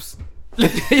 Cops? Yeah,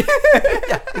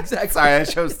 exactly. Sorry, that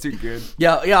show's too good.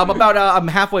 Yeah. I'm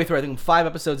halfway through. I think I'm 5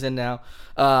 episodes in now.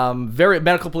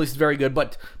 Medical Police is very good,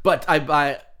 but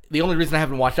I the only reason I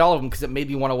haven't watched all of them because it made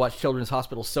me want to watch Children's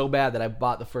Hospital so bad that I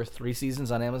bought the first 3 seasons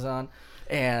on Amazon,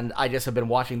 and I just have been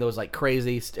watching those like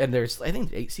crazy. And there's I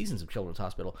think 8 seasons of Children's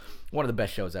Hospital. One of the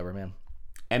best shows ever, man.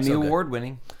 Emmy Award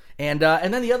winning. And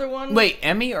then the other one. Wait,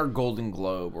 Emmy or Golden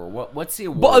Globe or what? What's the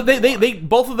award? Well, they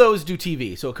both of those do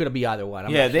TV, so it could be either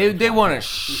one. They won a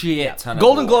shit ton of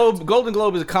Golden awards. Golden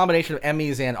Globe is a combination of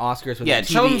Emmys and Oscars. With TV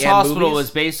Children's and Hospital movies.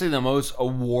 is basically the most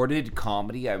awarded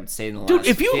comedy I would say in the last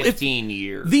 15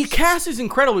 years. The cast is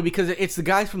incredible because it's the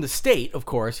guys from The State, of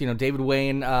course. You know, David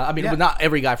Wayne. Well, not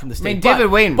every guy from The State. David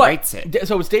Wayne writes it.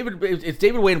 So it's David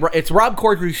Wayne. It's Rob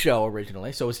Corddry's show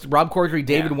originally. So it's Rob Corddry,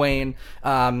 David Wayne,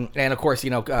 and of course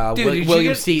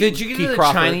William C. Did you get Keith the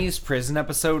Crawford. Chinese prison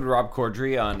episode with Rob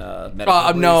Corddry on Medical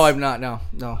Police? No, I've not. No.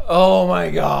 Oh my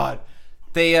god.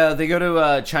 They go to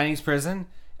a Chinese prison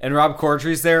and Rob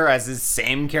Corddry's there as his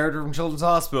same character from Children's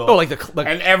Hospital. Oh,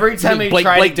 and every time they Blake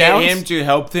try to get Downs? him to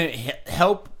help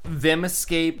them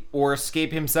escape or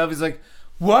escape himself, he's like,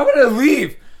 "Why would I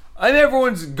leave? I'm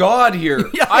everyone's god here.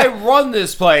 Yeah. I run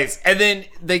this place." And then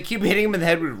they keep hitting him in the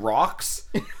head with rocks.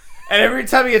 And every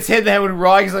time he gets hit in the head with a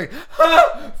rock, he's like,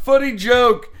 "Ha! Funny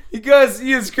joke. You guys,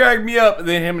 he has cracked me up." And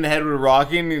then hit him in the head with a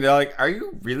rock, and they're like, "Are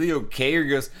you really okay?" Or he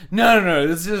goes, No.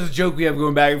 This is just a joke we have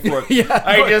going back and forth.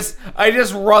 I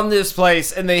just run this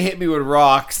place, and they hit me with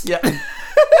rocks." Yeah.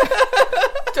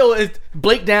 Still, it's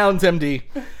Blake Downs, MD.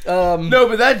 No,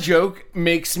 but that joke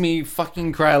makes me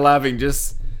fucking cry laughing.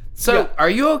 Just So, are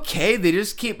you okay? They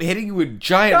just keep hitting you with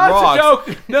giant No, it's a rocks.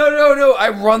 joke. No. I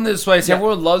run this place.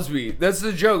 Everyone loves me. That's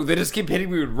the joke. They just keep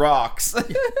hitting me with rocks.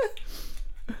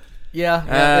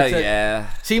 Yeah.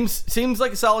 Seems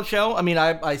like a solid show. I mean,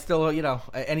 I still,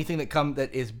 anything that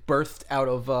is birthed out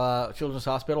of Children's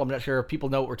Hospital. I'm not sure if people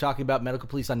know what we're talking about. Medical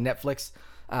Police on Netflix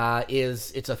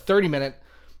it's a 30-minute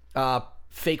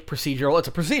fake procedural. It's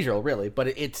a procedural, really, but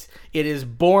it is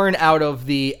born out of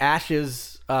the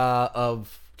ashes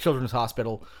of Children's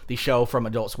Hospital, the show from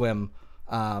Adult Swim.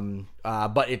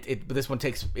 But this one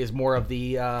is more of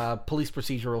the police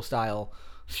procedural style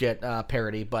shit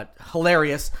parody, but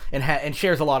hilarious and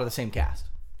shares a lot of the same cast.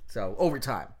 So over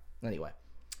time, anyway.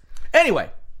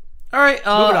 All right,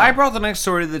 I brought the next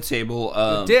story to the table.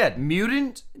 You did.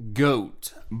 Mutant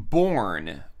goat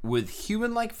born with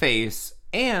human-like face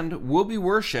and will be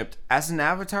worshipped as an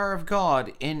avatar of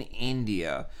God in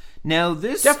India. Now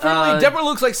this definitely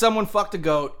looks like someone fucked a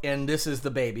goat, and this is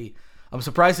the baby. I'm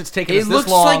surprised it's taken us this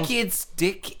long. It looks like its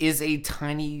dick is a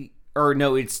tiny, or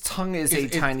no, its tongue is a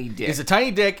tiny dick. It's a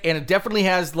tiny dick, and it definitely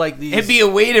has like these. It'd be a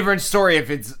way different story if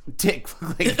its dick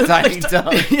looked like a tiny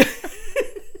tongue.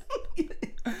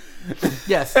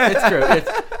 Yes, it's true.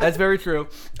 That's very true.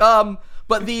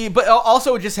 But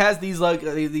also it just has these like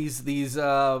these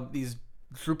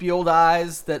droopy old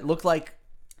eyes that look like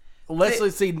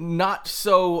let's say not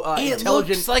so intelligent.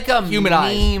 It looks like a human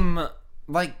meme, eyes.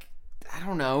 like. I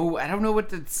don't know what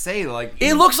to say. Like,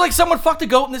 it looks like someone fucked a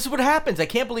goat, and this is what happens. I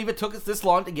can't believe it took us this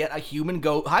long to get a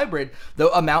human-goat hybrid.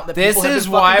 The amount that this people have is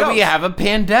been why fucking we goats. have a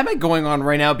pandemic going on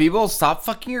right now. People, stop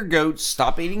fucking your goats.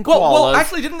 Stop eating koalas. Well,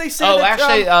 actually, didn't they say?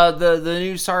 The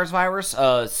new SARS virus,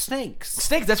 snakes.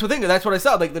 Snakes. That's the thing. That's what I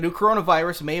saw. Like the new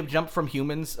coronavirus may have jumped from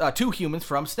humans to humans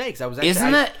from snakes. I was.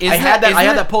 Actually, I had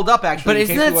that pulled up actually. But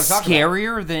isn't that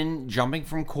scarier than jumping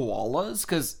from koalas?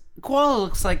 Because koala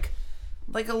looks like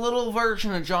a little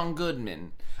version of John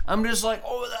Goodman. I'm just like,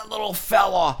 oh, that little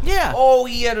fella. Yeah. Oh,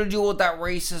 he had to deal with that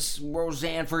racist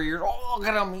Roseanne for years. Oh, look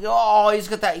at him. Oh, he's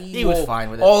got that evil. He was fine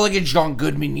with it. Oh, look at John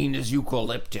Goodman eating his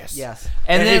eucalyptus. Yes.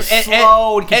 And then he's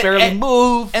slow and can barely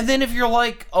move. And then if you're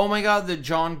like, oh my God, the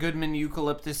John Goodman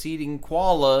eucalyptus eating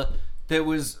koala that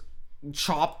was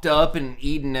chopped up and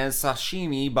eaten as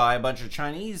sashimi by a bunch of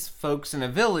Chinese folks in a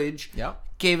village. Yep.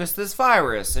 Gave us this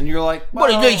virus, and you're like, well,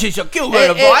 but it's a cute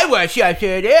little virus. Yes,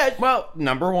 it is. Well,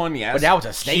 number one, yes. But now it's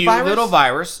a snake cute virus? little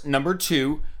virus. Number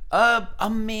two, a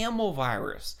mammal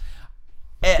virus.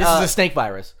 This is a snake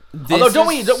virus. Although, don't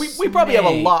we probably have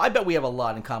a lot. I bet we have a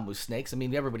lot in common with snakes. I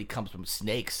mean, everybody comes from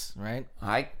snakes, right?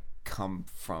 I come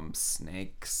from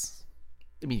snakes.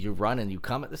 I mean, you run and you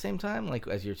come at the same time, like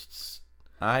as you're.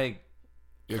 I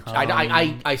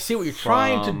see what you're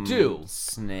trying to do.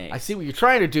 Snake. I see what you're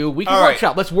trying to do. We can All right.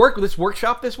 workshop. Let's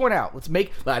workshop this one out.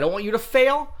 I don't want you to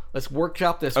fail. Let's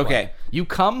workshop this one. Okay. You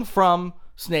come from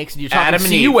snakes and you're talking Adam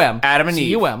and Eve. C-U-M. Adam and Eve.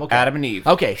 C-U-M. Okay. Adam and Eve.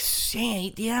 Okay.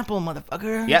 Eat the apple,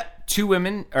 motherfucker. Yep. Two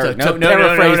women. To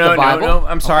paraphrase the Bible. No.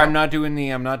 I'm sorry. Okay. I'm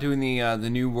not doing the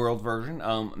New World version.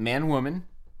 Man, woman.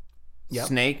 Yep.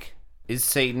 Snake is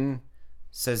Satan.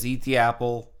 Says eat the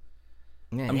apple.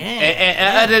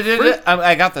 Yeah.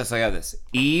 I got this.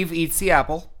 Eve eats the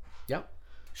apple. Yep.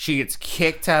 She gets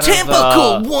kicked out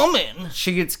Typical woman.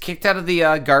 She gets kicked out of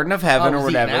the Garden of Heaven or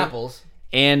whatever. Apples.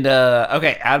 And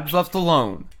Adam's left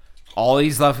alone. All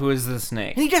he's left with is the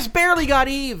snake. He just barely got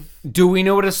Eve. Do we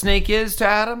know what a snake is to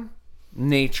Adam?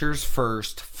 Nature's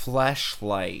first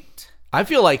fleshlight. I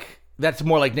feel like that's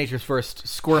more like nature's first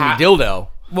squirmy dildo.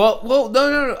 Well,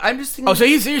 no. I'm just thinking. Oh, so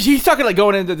he's talking like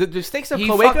going into the snakes have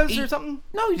cloacas or something?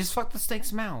 No, he just fucked the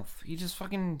snake's mouth. He just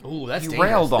fucking. Ooh, that's he dangerous.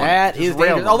 railed on That it. is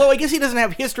dangerous. Although I guess he doesn't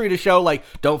have history to show like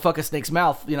don't fuck a snake's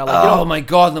mouth. You know. Like, oh my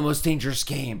God, the most dangerous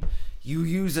game. You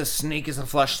use a snake as a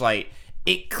fleshlight.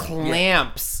 It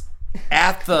clamps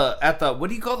at the what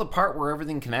do you call the part where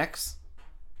everything connects?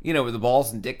 You know, where the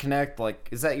balls and dick connect. Like,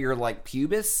 is that your like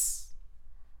pubis?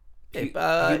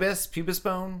 Pubis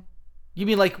bone. You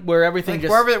mean like where everything Like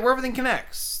just where everything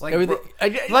connects, like everything?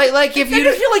 like if you I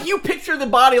just feel like you picture the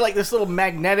body like this little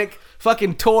magnetic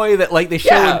fucking toy that like they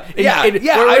show.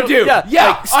 I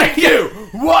do.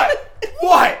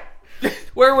 What?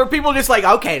 Where people just like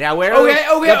okay now where Okay.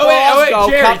 the balls go,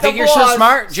 Jerry, cut the think you're so balls.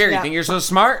 smart? Jerry, Yeah. think you're so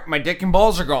smart? My dick and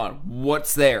balls are gone.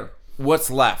 What's there?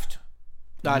 What's left?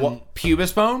 What,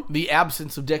 pubis bone? The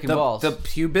absence of dick and balls. The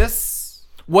pubis.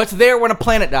 What's there when a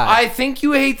planet dies? I think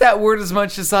you hate that word as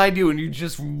much as I do, and you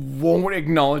just won't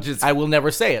acknowledge it. I will never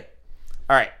say it.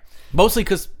 All right. Mostly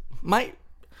because my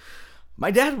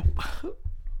dad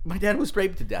was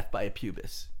raped to death by a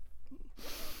pubis.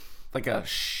 Like a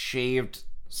shaved,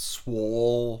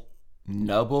 swole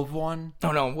nub of one?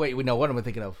 Oh no! Wait, no. What am I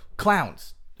thinking of?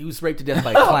 Clowns. He was raped to death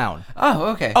by a clown.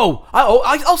 Oh, okay.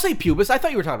 I'll say pubis. I thought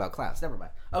you were talking about clowns. Never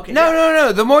mind. Okay.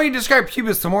 No. The more you describe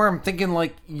pubis, the more I'm thinking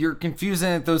like you're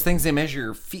confusing those things they measure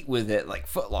your feet with it, like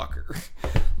Foot Locker.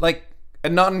 Like a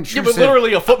non-intrusive... Yeah, but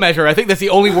literally a foot measure. I think that's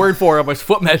the only word for him was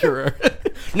foot measurer.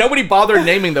 Nobody bothered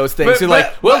naming those things.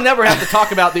 We'll never have to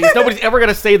talk about these. Nobody's ever going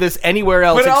to say this anywhere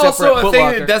else except also for at Foot a thing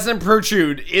Locker. that doesn't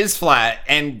protrude, is flat,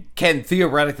 and can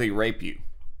theoretically rape you.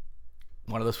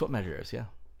 One of those foot measurers, yeah.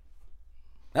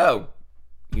 Oh,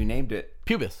 you named it.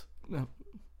 Pubis.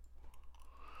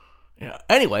 Yeah.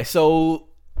 Anyway, so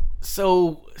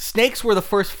snakes were the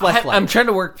first fleshlight. I'm trying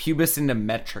to work pubis into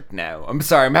metric now. I'm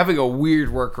sorry, I'm having a weird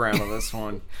workaround on this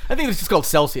one. I think this is called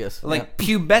Celsius. Like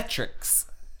pubetrics.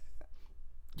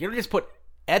 You don't just put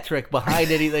etric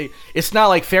behind anything. It's not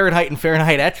like Fahrenheit and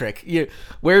Fahrenheit etric.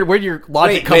 Where'd your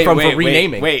logic come from for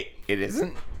renaming? Wait, it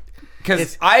isn't?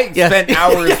 Because I spent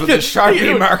hours with a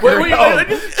Sharpie marker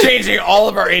changing all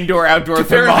of our indoor-outdoor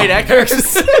Fahrenheit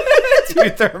etrics. to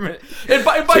Thermonite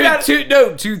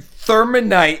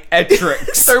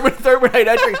etrics. Thermonite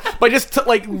etric. By just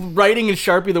writing in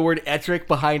Sharpie the word etric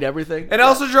behind everything. And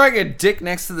also drawing a dick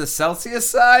next to the Celsius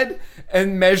side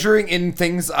and measuring in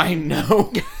things I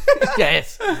know.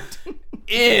 Yes.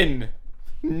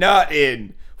 Not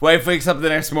in. Wife wakes up the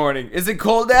next morning. Is it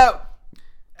cold out?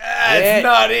 It's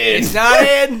not in. It's not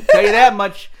in. Tell you that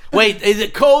much. Wait, is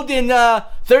it cold in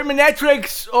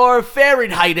thermometrics or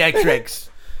Fahrenheit etrics?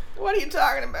 What are you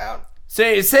talking about? So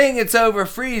you're saying it's over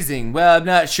freezing? Well, I'm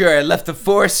not sure. I left the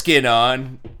foreskin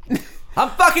on.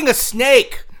 I'm fucking a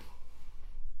snake.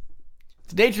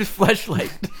 It's nature's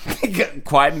fleshlight.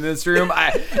 Quiet in this room.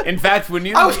 In fact, when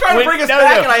you... I was trying to bring us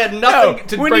back and I had nothing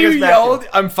to bring us back. When you yelled,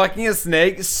 I'm fucking a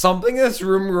snake, something in this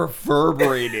room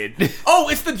reverberated. Oh,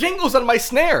 it's the jingles on my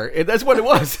snare. That's what it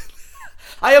was.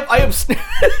 I have snare...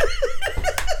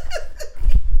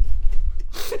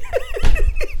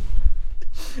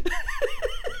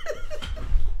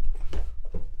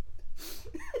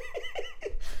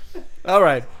 All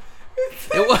right.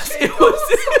 It was so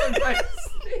nice.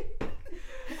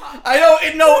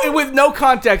 I know. With no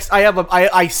context,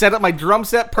 I set up my drum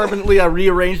set permanently. I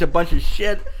rearranged a bunch of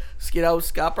shit.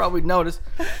 Scott probably noticed.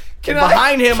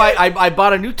 Behind him, I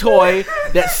bought a new toy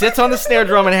that sits on the snare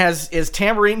drum and has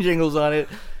tambourine jingles on it.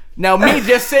 Now, me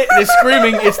just sitting and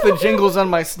screaming, it's the jingles on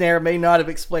my snare, may not have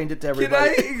explained it to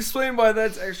everybody. Can I explain why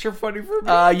that's extra funny for me?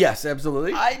 Yes,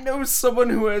 absolutely. I know someone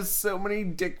who has so many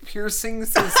dick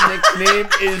piercings, his nickname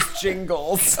is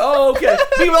Jingles. Oh, okay.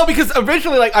 Well, because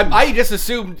originally, I just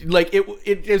assumed,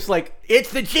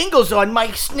 it's the jingles on my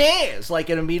snares. It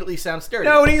immediately sounds sturdy.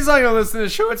 No, when he's not going to listen to the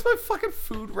show, it's my fucking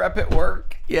food rep at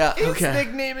work. Yeah, His okay.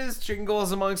 nickname is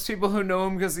Jingles amongst people who know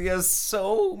him because he has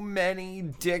so many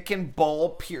dick and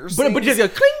ball piercings. But just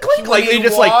clink clink, When he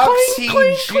just walks, clink he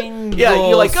clink. jingles. Yeah,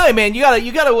 you're like, hey man, you gotta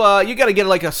get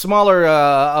a smaller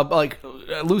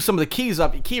lose some of the keys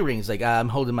off your key rings. I'm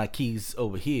holding my keys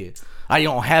over here. I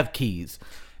don't have keys.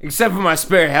 Except for my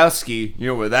spare house key. You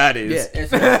know where that is.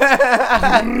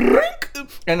 Yeah.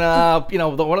 And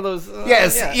one of those.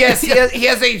 Yes. He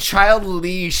has a child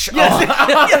leash on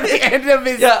the end of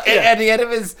his. At the end of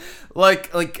his,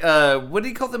 what do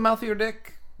you call the mouth of your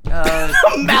dick?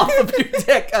 Mouth of your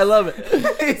dick. I love it.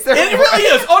 It really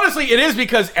is. Honestly, it is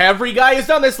because every guy has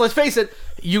done this. Let's face it.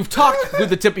 You've talked with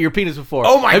the tip of your penis before.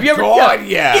 Oh my God!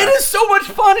 Yeah. It is so much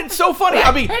fun. It's so funny.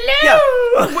 I mean,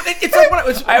 hello. Yeah. It's like when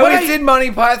I always did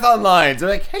Monty Python lines. I'm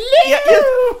like, hello. Yeah.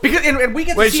 Because and we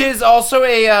get to which see, is also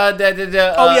a yes, Terry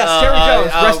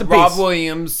Jones. Rest in Rob peace.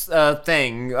 Williams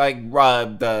thing.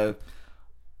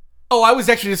 Oh, I was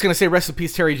actually just going to say rest in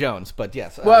peace, Terry Jones, but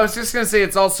yes. Well, I was just going to say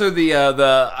it's also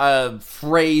the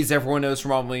phrase everyone knows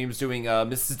from Robin Williams doing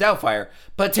Mrs. Doubtfire.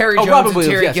 But Terry Jones Robin and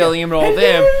Williams, Terry yes, Gilliam yeah. and all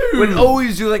them would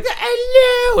always do like,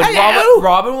 hello! And Hello!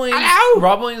 Robin Williams, Hello!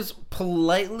 Robin Williams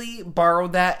politely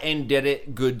borrowed that and did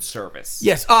it good service.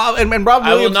 Yes, and Robin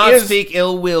I will Williams not is... speak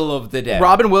ill will of the dead.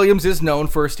 Robin Williams is known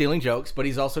for stealing jokes, but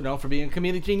he's also known for being a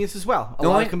comedic genius as well. A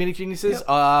lot of comedic geniuses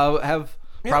have...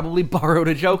 probably borrowed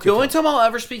a joke. The only time I'll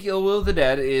ever speak ill will of the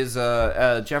dead is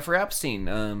Jeffrey Epstein.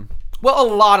 Well, a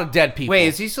lot of dead people. Wait,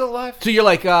 is he still alive? So you're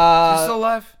like, Is he still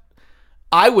alive?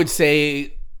 I would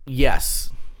say yes.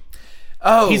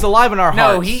 Oh, he's alive in our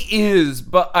hearts. No, he is.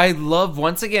 But I love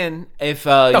once again if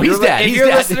he's dead. If your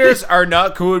listeners are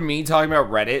not cool with me talking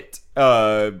about Reddit,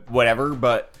 whatever.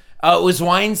 But it was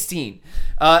Weinstein.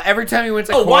 Every time he went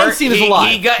to court, Weinstein is alive.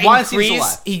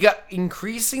 He got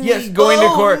increasingly going to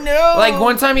court. No. Like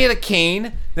one time he had a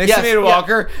cane next to me at a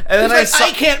walker, and then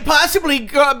I can't possibly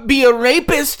be a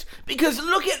rapist because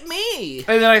look at me.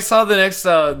 And then I saw the next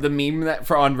the meme that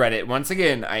on Reddit. Once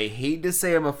again, I hate to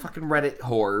say I'm a fucking Reddit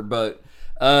whore, but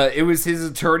It was his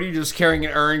attorney just carrying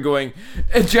an urn going,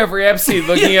 and Jeffrey Epstein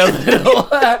looking a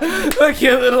little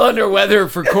under weather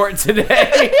for court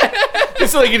today.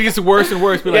 It's like it gets worse and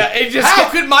worse. But Yeah, it just how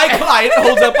could my client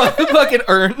hold up a fucking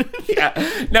urn?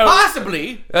 Yeah, no,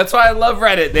 Possibly. that's why I love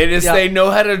Reddit. Yeah. They know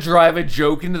how to drive a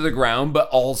joke into the ground, but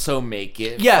also make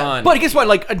it Yeah, fun. but guess what?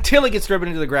 Like, until it gets driven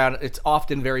into the ground, it's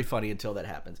often very funny until that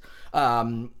happens. You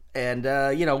know,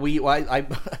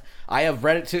 I have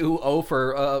Reddit to owe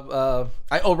for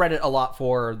I owe Reddit a lot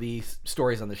for the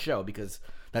stories on the show, because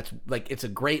that's like, it's a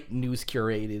great news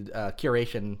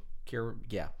curation.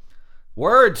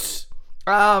 Words.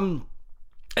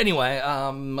 Anyway,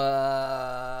 are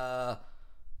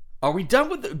we done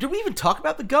with did we even talk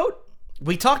about the goat?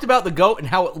 We talked about the goat and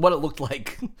what it looked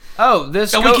like. Oh,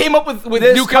 this And goat, we came up with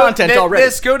this new goat- content already.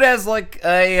 This goat has like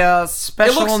a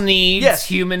special needs yes.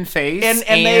 human face,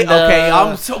 And they okay.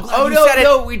 I'm so glad you said it.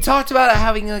 No, we talked about it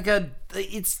having like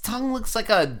its tongue looks like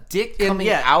a dick coming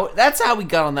out. That's how we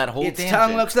got on that whole Its tangent.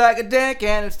 tongue looks like a dick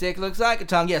and its dick looks like a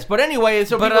tongue. Yes, but anyway,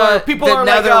 so But, people now are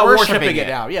like they're worshiping worshiping it it.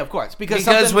 now. Yeah, of course,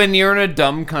 because when you're in a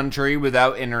dumb country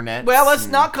without internet. well, let's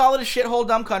not call it a shithole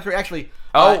dumb country. Actually,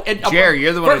 Jerry,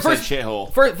 you're the one who said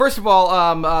shithole. First of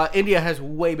all, India has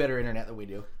way better internet than we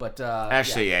do. But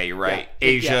Actually, yeah, you're right. Yeah.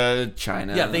 Asia,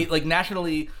 China. Yeah, they like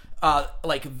nationally,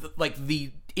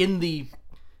 in the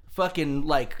fucking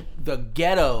like the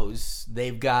ghettos,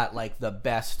 they've got like the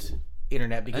best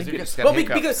internet because think you just it's, got well,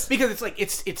 hiccups. because it's like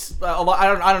it's a lot.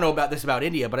 I don't know about this about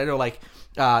India, but I know like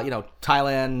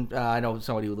Thailand. I know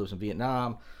somebody who lives in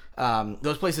Vietnam.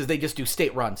 Those places, they just do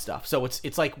state-run stuff. So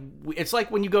it's like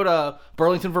when you go to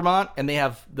Burlington, Vermont, and they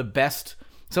have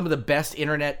some of the best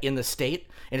internet in the state,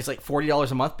 and it's like $40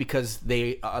 a month because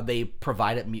they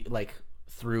provide it like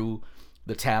through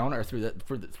the town or through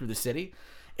the city.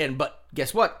 But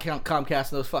guess what?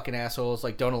 Comcast and those fucking assholes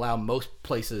like don't allow most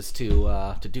places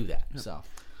to do that. So.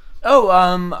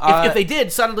 If they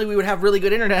did, suddenly we would have really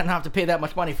good internet and not have to pay that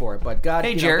much money for it. But God,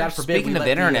 Hey, God Jared, forbid, speaking we of let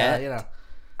internet,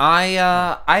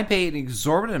 I pay an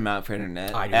exorbitant amount for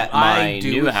internet at my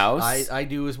new house. I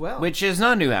do as well. Which is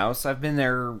not a new house. I've been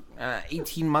there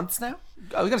 18 months now.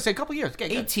 I was gonna say a couple years. Okay,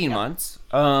 good. 18 months.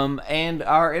 And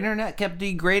our internet kept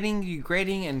degrading,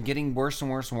 and getting worse and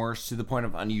worse and worse to the point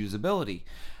of unusability.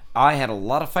 I had a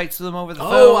lot of fights with them over the phone.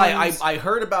 Oh, I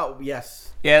heard about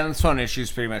yes. Yeah, and the phone issues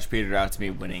pretty much petered out to me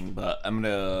winning, but I'm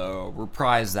gonna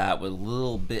reprise that with a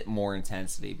little bit more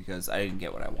intensity because I didn't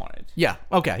get what I wanted. Yeah.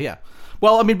 Okay. Yeah.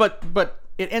 Well, I mean, but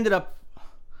it ended up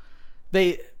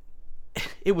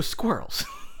it was squirrels.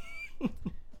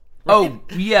 Oh,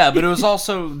 yeah, but it was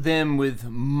also them with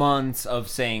months of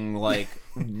saying, like,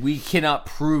 we cannot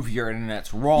prove your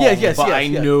internet's wrong, but I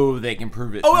know they can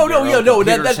prove it.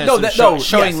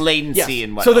 Showing latency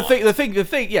and whatnot. So the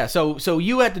thing, yeah. So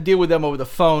you had to deal with them over the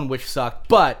phone, which sucked.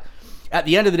 But at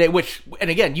the end of the day,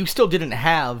 and again, you still didn't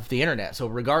have the internet. So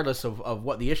regardless of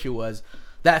what the issue was,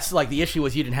 that's like the issue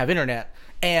was you didn't have internet.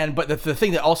 But the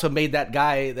thing that also made that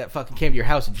guy that fucking came to your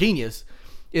house a genius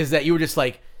is that you were just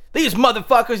like, these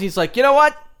motherfuckers. He's like, you know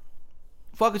what?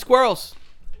 Fucking squirrels.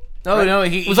 No, right? no,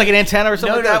 it was like an antenna or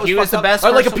something like that. He was the best.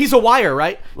 Or like a piece of wire,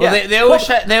 right? Well, yeah. they always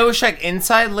check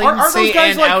inside latency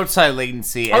and like, outside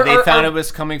latency, and they found it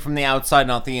was coming from the outside,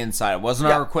 not the inside. It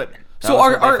wasn't our equipment. So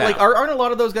aren't a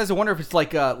lot of those guys? I wonder if it's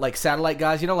like satellite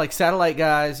guys, like satellite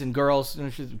guys and girls,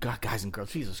 guys and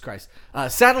girls. Jesus Christ,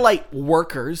 satellite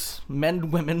workers, men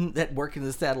and women that work in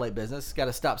the satellite business. Got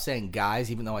to stop saying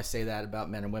guys, even though I say that about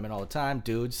men and women all the time.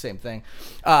 Dudes, same thing.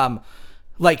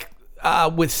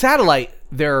 With satellite,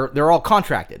 they're all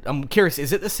contracted. I'm curious,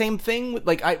 is it the same thing?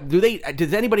 Like,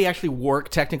 does anybody actually work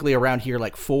technically around here,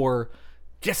 like for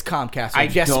just Comcast or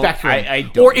just Spectrum? I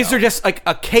don't or is know. there just like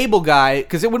a cable guy?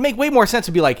 Because it would make way more sense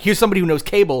to be like, here's somebody who knows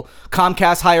cable.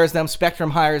 Comcast hires them,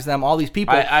 Spectrum hires them, all these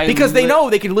people, because they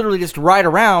know they can literally just ride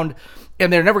around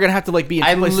and they're never gonna have to like be in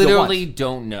two places at once. I literally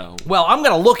don't know. Well, I'm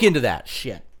gonna look into that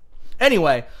shit.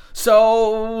 Anyway,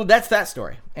 so that's that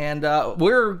story, and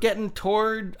we're getting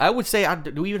toward. I would say,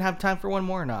 do we even have time for one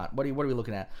more or not? What are we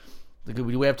looking at? Do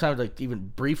we have time to like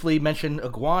even briefly mention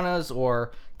iguanas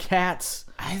or cats?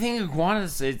 I think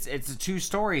iguanas. It's a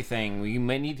 2-story thing. We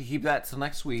might need to keep that till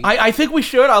next week. I think we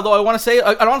should. Although I want to say,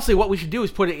 honestly, what we should do is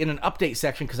put it in an update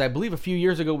section because I believe a few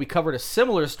years ago we covered a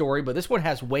similar story, but this one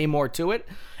has way more to it,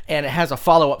 and it has a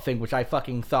follow-up thing which I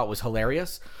fucking thought was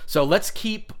hilarious. So let's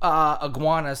keep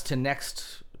iguanas to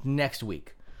next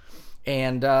week.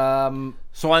 And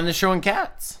so on the show on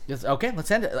cats. Okay, let's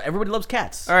end it. Everybody loves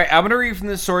cats. All right, I'm gonna read from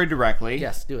this story directly.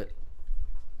 Yes, do it.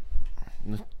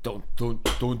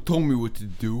 Don't tell me what to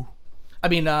do. I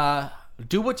mean,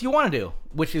 do what you want to do,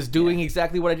 which is doing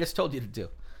exactly what I just told you to do.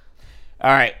 All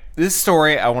right, this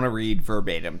story I want to read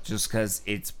verbatim just because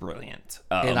it's brilliant.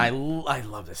 And I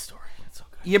love this story. It's so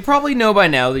good. You probably know by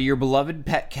now that your beloved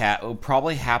pet cat will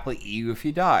probably happily eat you if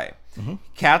you die. Mm-hmm.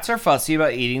 Cats are fussy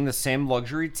about eating the same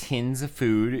luxury tins of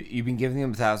food you've been giving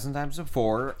them 1,000 times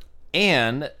before,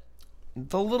 and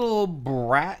the little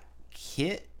brat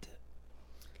kit.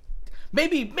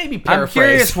 Maybe paraphrase. I'm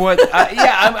curious what.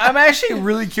 I'm actually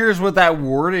really curious what that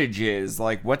wordage is.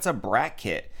 Like, what's a brat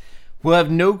kit? We'll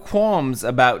have no qualms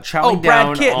about chowing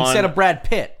down Brad Kitt on... instead of Brad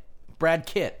Pitt. Brad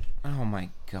Kitt. Oh my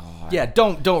god. Yeah,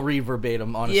 don't read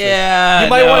verbatim. Honestly, Yeah, you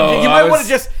might no,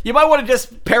 want to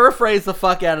just paraphrase the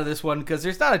fuck out of this one because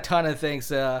there's not a ton of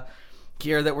things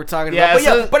here that we're talking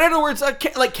about. But in other words,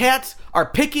 like cats are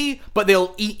picky, but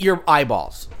they'll eat your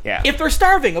eyeballs. Yeah. If they're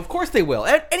starving, of course they will.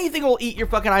 Anything will eat your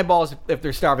fucking eyeballs if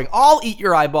they're starving. I'll eat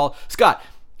your eyeball, Scott.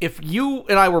 If you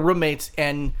and I were roommates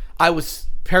and I was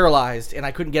paralyzed and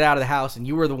I couldn't get out of the house and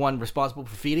you were the one responsible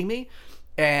for feeding me,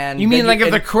 and you mean like if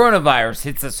the coronavirus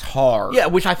hits us hard? Yeah,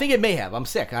 which I think it may have. I'm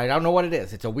sick. I don't know what it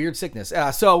is. It's a weird sickness.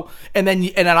 And then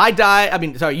I died. I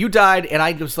mean, sorry, you died, and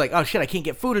I was like, oh shit, I can't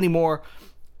get food anymore.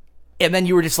 And then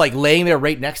you were just like laying there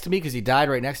right next to me because you died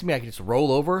right next to me. I could just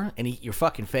roll over and eat your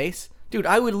fucking face, dude.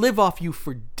 I would live off you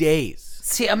for days.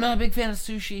 See, I'm not a big fan of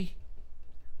sushi.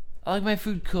 I like my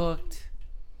food cooked.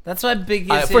 That's my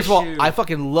biggest issue. First of all, I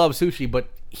fucking love sushi, but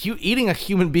eating a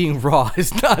human being raw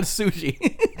is not sushi.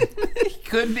 It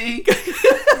could be.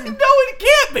 No, it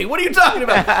can't be. What are you talking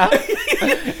about?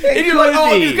 And you're like,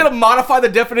 oh, you're going to modify the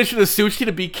definition of sushi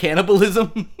to be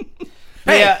cannibalism?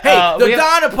 The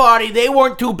Donna Party, they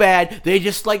weren't too bad. They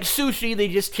just like sushi. They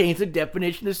just changed the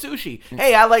definition of sushi.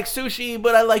 Hey, I like sushi,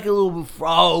 but I like it a little bit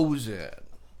frozen.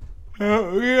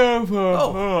 I'm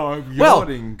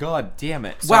yawning. God damn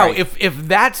it. Sorry. Wow, if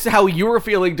that's how you were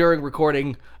feeling during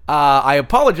recording, I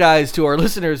apologize to our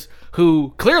listeners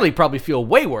who clearly probably feel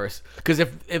way worse. Because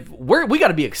if we got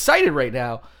to be excited right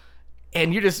now,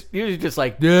 and you're just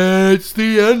like, that's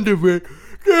the end of it.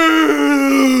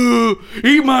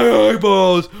 Eat my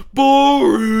eyeballs.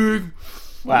 Boring.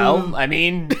 Well, I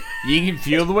mean, you can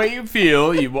feel the way you feel.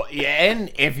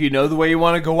 And if you know the way you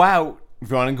want to go out,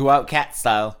 if you want to go out cat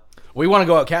style. We want to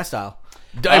go out cat style.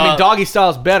 I mean, doggy style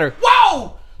is better.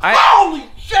 Whoa! Holy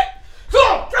shit!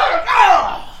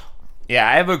 Yeah,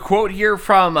 I have a quote here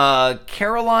from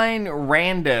Caroline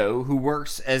Rando, who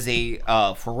works as a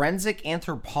forensic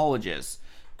anthropologist.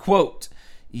 Quote,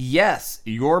 yes,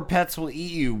 your pets will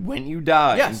eat you when you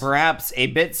die, and perhaps a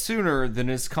bit sooner than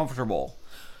is comfortable.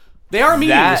 They are meat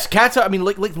eaters. Cats are. I mean,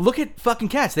 like, look at fucking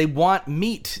cats. They want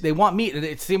meat. It's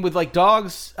the same with like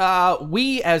dogs.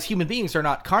 We as human beings are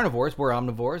not carnivores. We're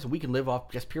omnivores, and we can live off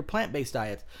just pure plant-based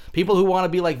diets. People who want to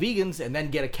be like vegans and then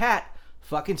get a cat,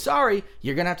 fucking sorry,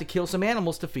 you're gonna have to kill some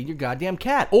animals to feed your goddamn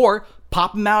cat, or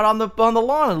pop them out on the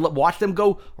lawn and watch them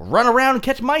go run around and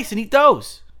catch mice and eat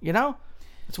those. You know,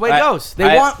 that's the way it goes.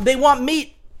 They want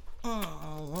meat.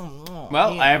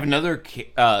 Well, I have another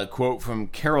quote from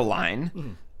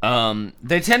Caroline.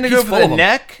 They tend to go for the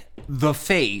neck, the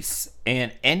face,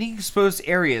 and any exposed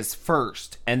areas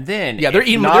first, and then they're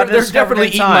eating. They're definitely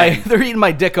eating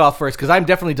my dick off first because I'm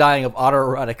definitely dying of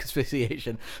autoerotic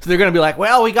asphyxiation. So they're gonna be like,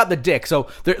 well, we got the dick. So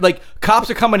they're like,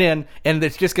 cops are coming in, and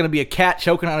it's just gonna be a cat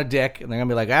choking on a dick, and they're gonna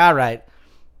be like, all right,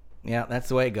 yeah, that's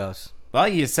the way it goes. Well,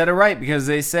 you said it right because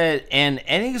they said, and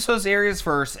any exposed areas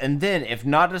first, and then, if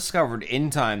not discovered in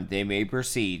time, they may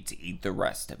proceed to eat the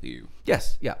rest of you.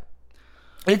 Yes, yeah.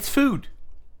 It's food.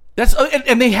 That's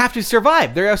and they have to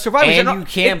survive. They're survivors, and you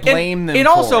can't blame them. And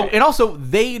also,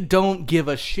 they don't give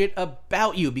a shit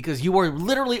about you because you are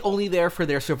literally only there for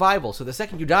their survival. So the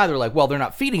second you die, they're like, well, they're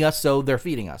not feeding us, so they're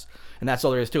feeding us, and that's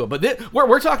all there is to it. But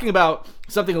we're talking about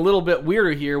something a little bit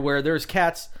weirder here, where there's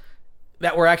cats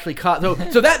that were actually caught.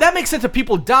 So that makes sense if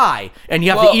people die and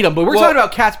you have to eat them. But we're talking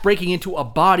about cats breaking into a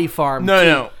body farm.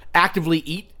 No. Actively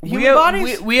eat human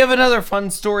bodies? We have another fun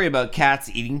story about cats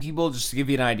eating people, just to give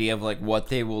you an idea of like what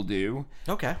they will do.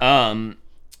 Okay.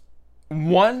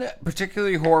 One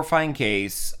particularly horrifying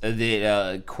case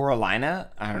that Coralina,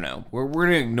 I don't know, we're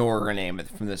gonna ignore her name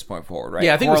from this point forward, right?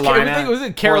 Yeah, I think it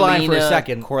was Caroline for a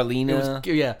second.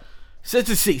 Coralina. So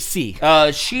it's a C. She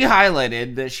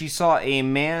highlighted that she saw a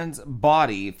man's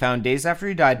body found days after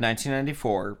he died in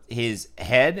 1994. His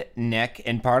head, neck,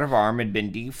 and part of arm had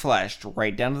been defleshed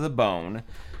right down to the bone.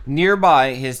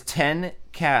 Nearby, his 10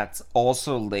 cats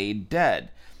also laid dead.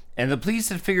 And the police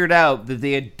had figured out that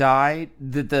they had died,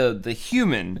 that the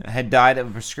human had died of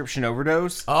a prescription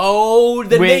overdose. Oh,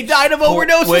 then they died of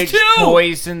overdoses which too.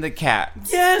 Poisoned the cat.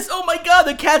 Yes. Oh my God,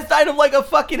 the cats died of like a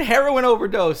fucking heroin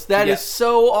overdose. That is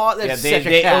so awesome. That's such a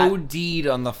they cat. OD'd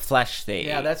on the flesh they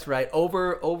Yeah, ate. that's right.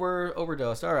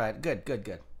 Overdose. All right.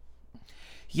 Good.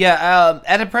 Yeah,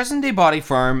 at a present-day body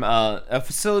farm, a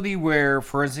facility where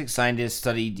forensic scientists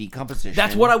study decomposition.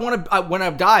 That's what I want to. When I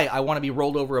die, I want to be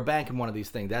rolled over a bank in one of these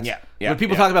things. That's when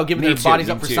people talk about giving Me their too, bodies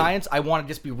me up for too. science. I want to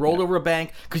just be rolled over a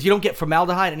bank because you don't get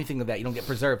formaldehyde, anything like that. You don't get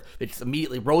preserved. They just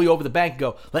immediately roll you over the bank and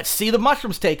go, "Let's see the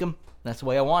mushrooms take them." That's the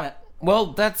way I want it.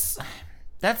 Well, that's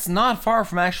not far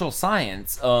from actual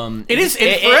science. It is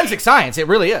forensic science. It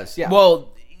really is. Yeah. Well,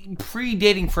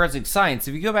 predating forensic science,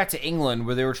 if you go back to England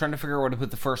where they were trying to figure out where to put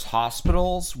the first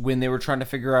hospitals, when they were trying to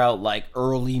figure out like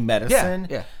early medicine,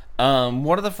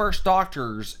 one of the first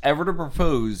doctors ever to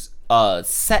propose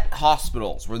set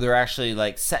hospitals where they're actually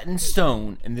like set in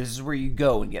stone, and this is where you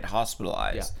go and get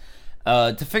hospitalized.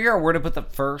 To figure out where to put the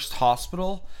first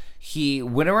hospital, he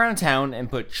went around town and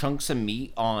put chunks of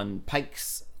meat on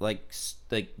pikes, like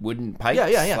wooden pikes,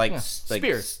 like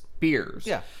spears,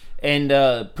 Yeah. and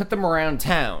put them around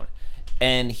town.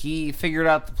 And he figured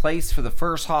out the place for the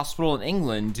first hospital in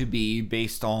England to be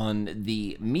based on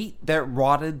the meat that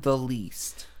rotted the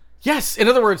least. Yes. In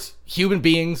other words, human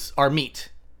beings are meat.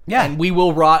 Yeah. And we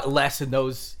will rot less in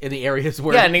the areas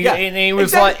where. Yeah, and he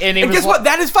was like, and guess what?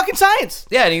 That is fucking science.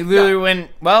 Yeah, and he literally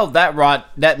went, well,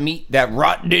 that meat didn't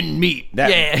rot. That meat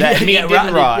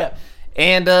didn't rot. Yeah.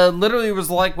 And literally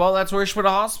was like, well, that's where we should put a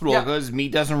hospital because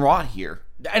meat doesn't rot here.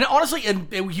 And honestly,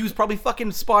 he was probably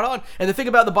fucking spot on. And the thing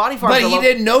about the body farm, But he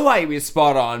didn't know why he was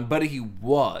spot on, but he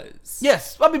was.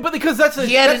 Yes, I mean, but because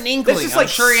he had an inkling. This is like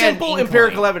sure simple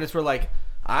empirical evidence. We're like,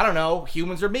 I don't know,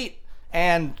 humans are meat,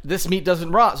 and this meat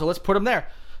doesn't rot, so let's put them there.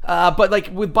 But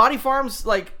like with body farms,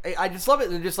 like I just love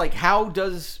it. They're just like, how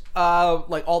does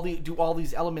like all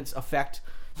these elements affect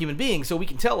human beings? So we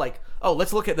can tell, like, oh,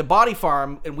 let's look at the body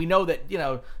farm, and we know that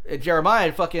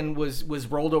Jeremiah fucking was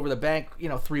rolled over the bank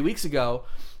 3 weeks ago.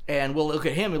 And we'll look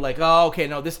at him and like, oh, okay,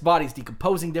 no, this body's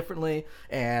decomposing differently,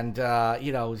 and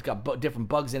he's got different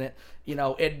bugs in it,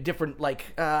 and different like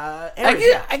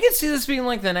areas. I could see this being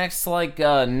like the next like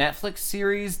Netflix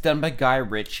series done by Guy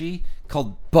Ritchie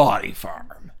called Body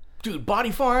Farm. Dude,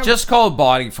 Body Farm, just called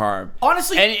Body Farm.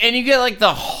 Honestly, and you get like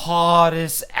the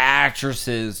hottest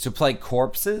actresses to play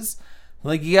corpses.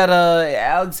 Like, you got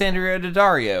Alexandria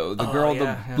Daddario, the girl with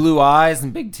the blue eyes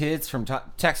and big tits from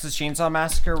Texas Chainsaw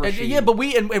Massacre. But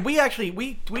we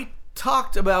actually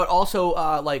talked about also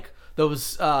like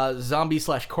those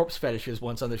zombie/corpse fetishes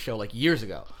once on the show, like years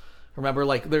ago. Remember,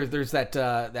 like there's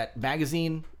that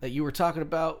magazine that you were talking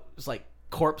about. It's like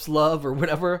Corpse Love or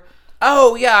whatever.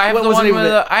 Oh yeah, I have what the was one the with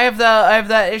name of it? I have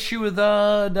that issue with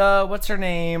the what's her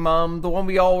name? The one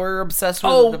we all were obsessed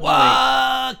with.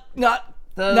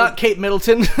 Not Kate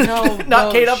Middleton.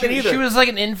 Not Kate Upton either. She was like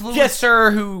an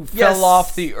influencer who fell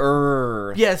off the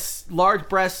earth. Yes, large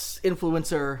breasts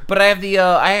influencer. But I have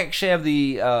I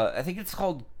actually have I think it's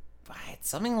called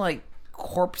something like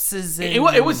Corpses. It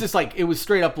was just like, it was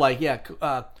straight up like,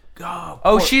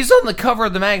 she's on the cover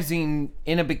of the magazine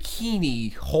in a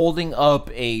bikini holding up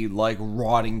a like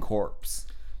rotting corpse.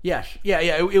 Yeah.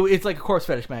 It's like a corpse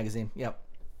fetish magazine. Yep.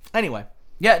 Anyway.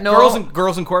 Yeah, no.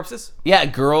 Girls and Corpses? Yeah,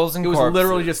 Girls and Corpses. It was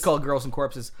literally just called Girls and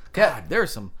Corpses. God, there are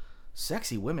some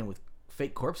sexy women with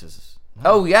fake corpses.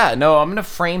 Oh, yeah. No, I'm going to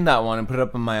frame that one and put it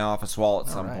up on my office wall at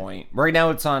some point. Right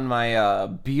now it's on my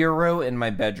bureau in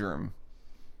my bedroom.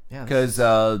 Yeah. Because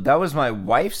that was my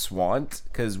wife's want,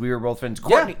 because we were both friends.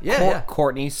 Courtney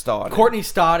Stodden. Courtney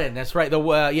Stodden, that's right.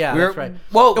 That's right.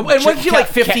 Well, and wasn't she like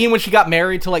 15 when she got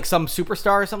married to like some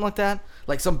superstar or something like that?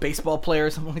 Like some baseball player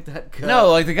or something like that? God. No,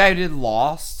 like the guy who did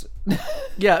Lost.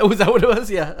 Yeah, was that what it was?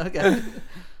 Yeah,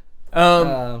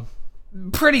 okay.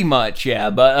 Pretty much,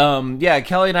 yeah. But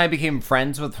Kelly and I became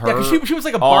friends with her. Yeah, because she was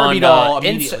like a Barbie doll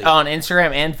immediately. On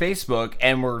Instagram and Facebook,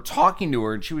 and we're talking to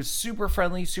her, and she was super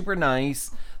friendly, super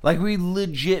nice. Like, we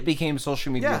legit became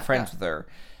social media friends with her.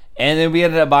 And then we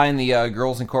ended up buying the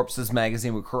Girls and Corpses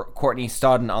magazine with Courtney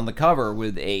Stodden on the cover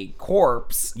with a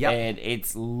corpse. Yep. And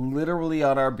it's literally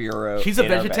on our bureau. She's a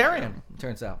vegetarian, it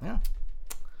turns out. Yeah.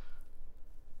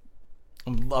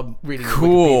 I'm reading.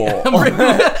 Cool.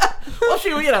 Well,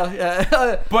 she,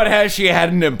 but has she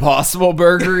had an Impossible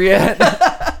Burger yet?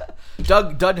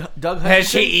 Doug Hutchinson? Has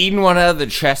she eaten one out of the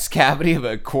chest cavity of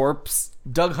a corpse?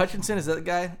 Doug Hutchinson, is that the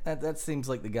guy? That seems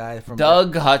like the guy from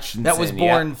Doug Hutchinson. That was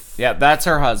born. Yeah, that's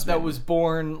her husband. That was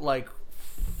born like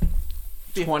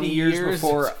 20 years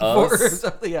before us. or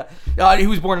something, yeah. He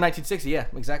was born in 1960. Yeah,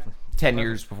 exactly. 10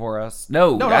 years before us.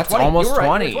 No, No, that's 20. almost You were right.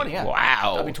 20. You were 20, yeah.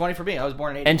 Wow. That'd be 20 for me. I was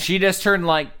born in 80. And she just turned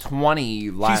like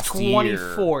 20 last She's year.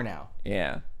 24 now.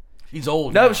 Yeah. She's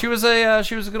old. No, now. she was a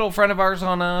good old friend of ours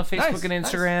on Facebook Nice, and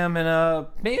Instagram, and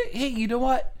hey, you know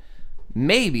what?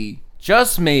 Maybe,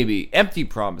 just maybe, empty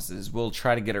promises. We'll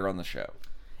try to get her on the show.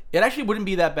 It actually wouldn't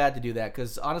be that bad to do that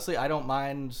because honestly, I don't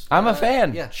mind. I'm a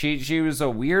fan. Yeah, She was a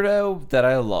weirdo that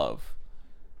I love.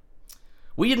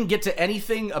 we didn't get to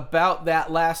anything about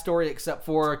that last story except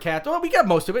for Kat. Well, we got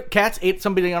most of it. Cats ate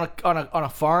somebody on a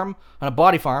farm, on a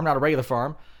body farm, not a regular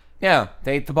farm. Yeah,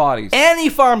 they ate the bodies, Any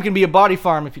farm can be a body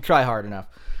farm if you try hard enough.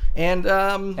 And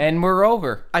we're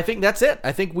over. I think that's it.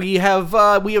 I think we have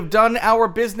done our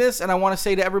business, and I want to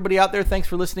say to everybody out there, thanks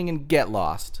for listening and get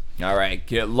lost. All right,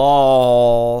 get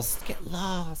lost, get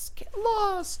lost, get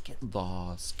lost, get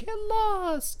lost, get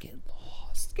lost, get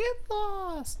lost, get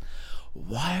lost.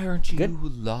 Why aren't you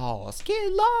lost?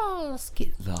 Get lost,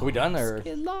 get lost. Are we done, or?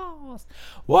 Get lost.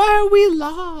 Why are we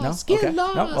lost? No? Get Okay.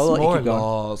 lost. No, I'll let you More keep going.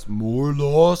 lost. More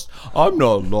lost. I'm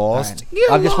not lost. Right.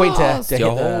 Get I'm just waiting to lost. hit the-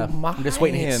 Oh, I'm just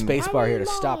waiting to hit man. space bar I'm here to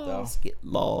stop, though. lost. Get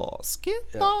lost.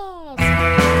 Get lost.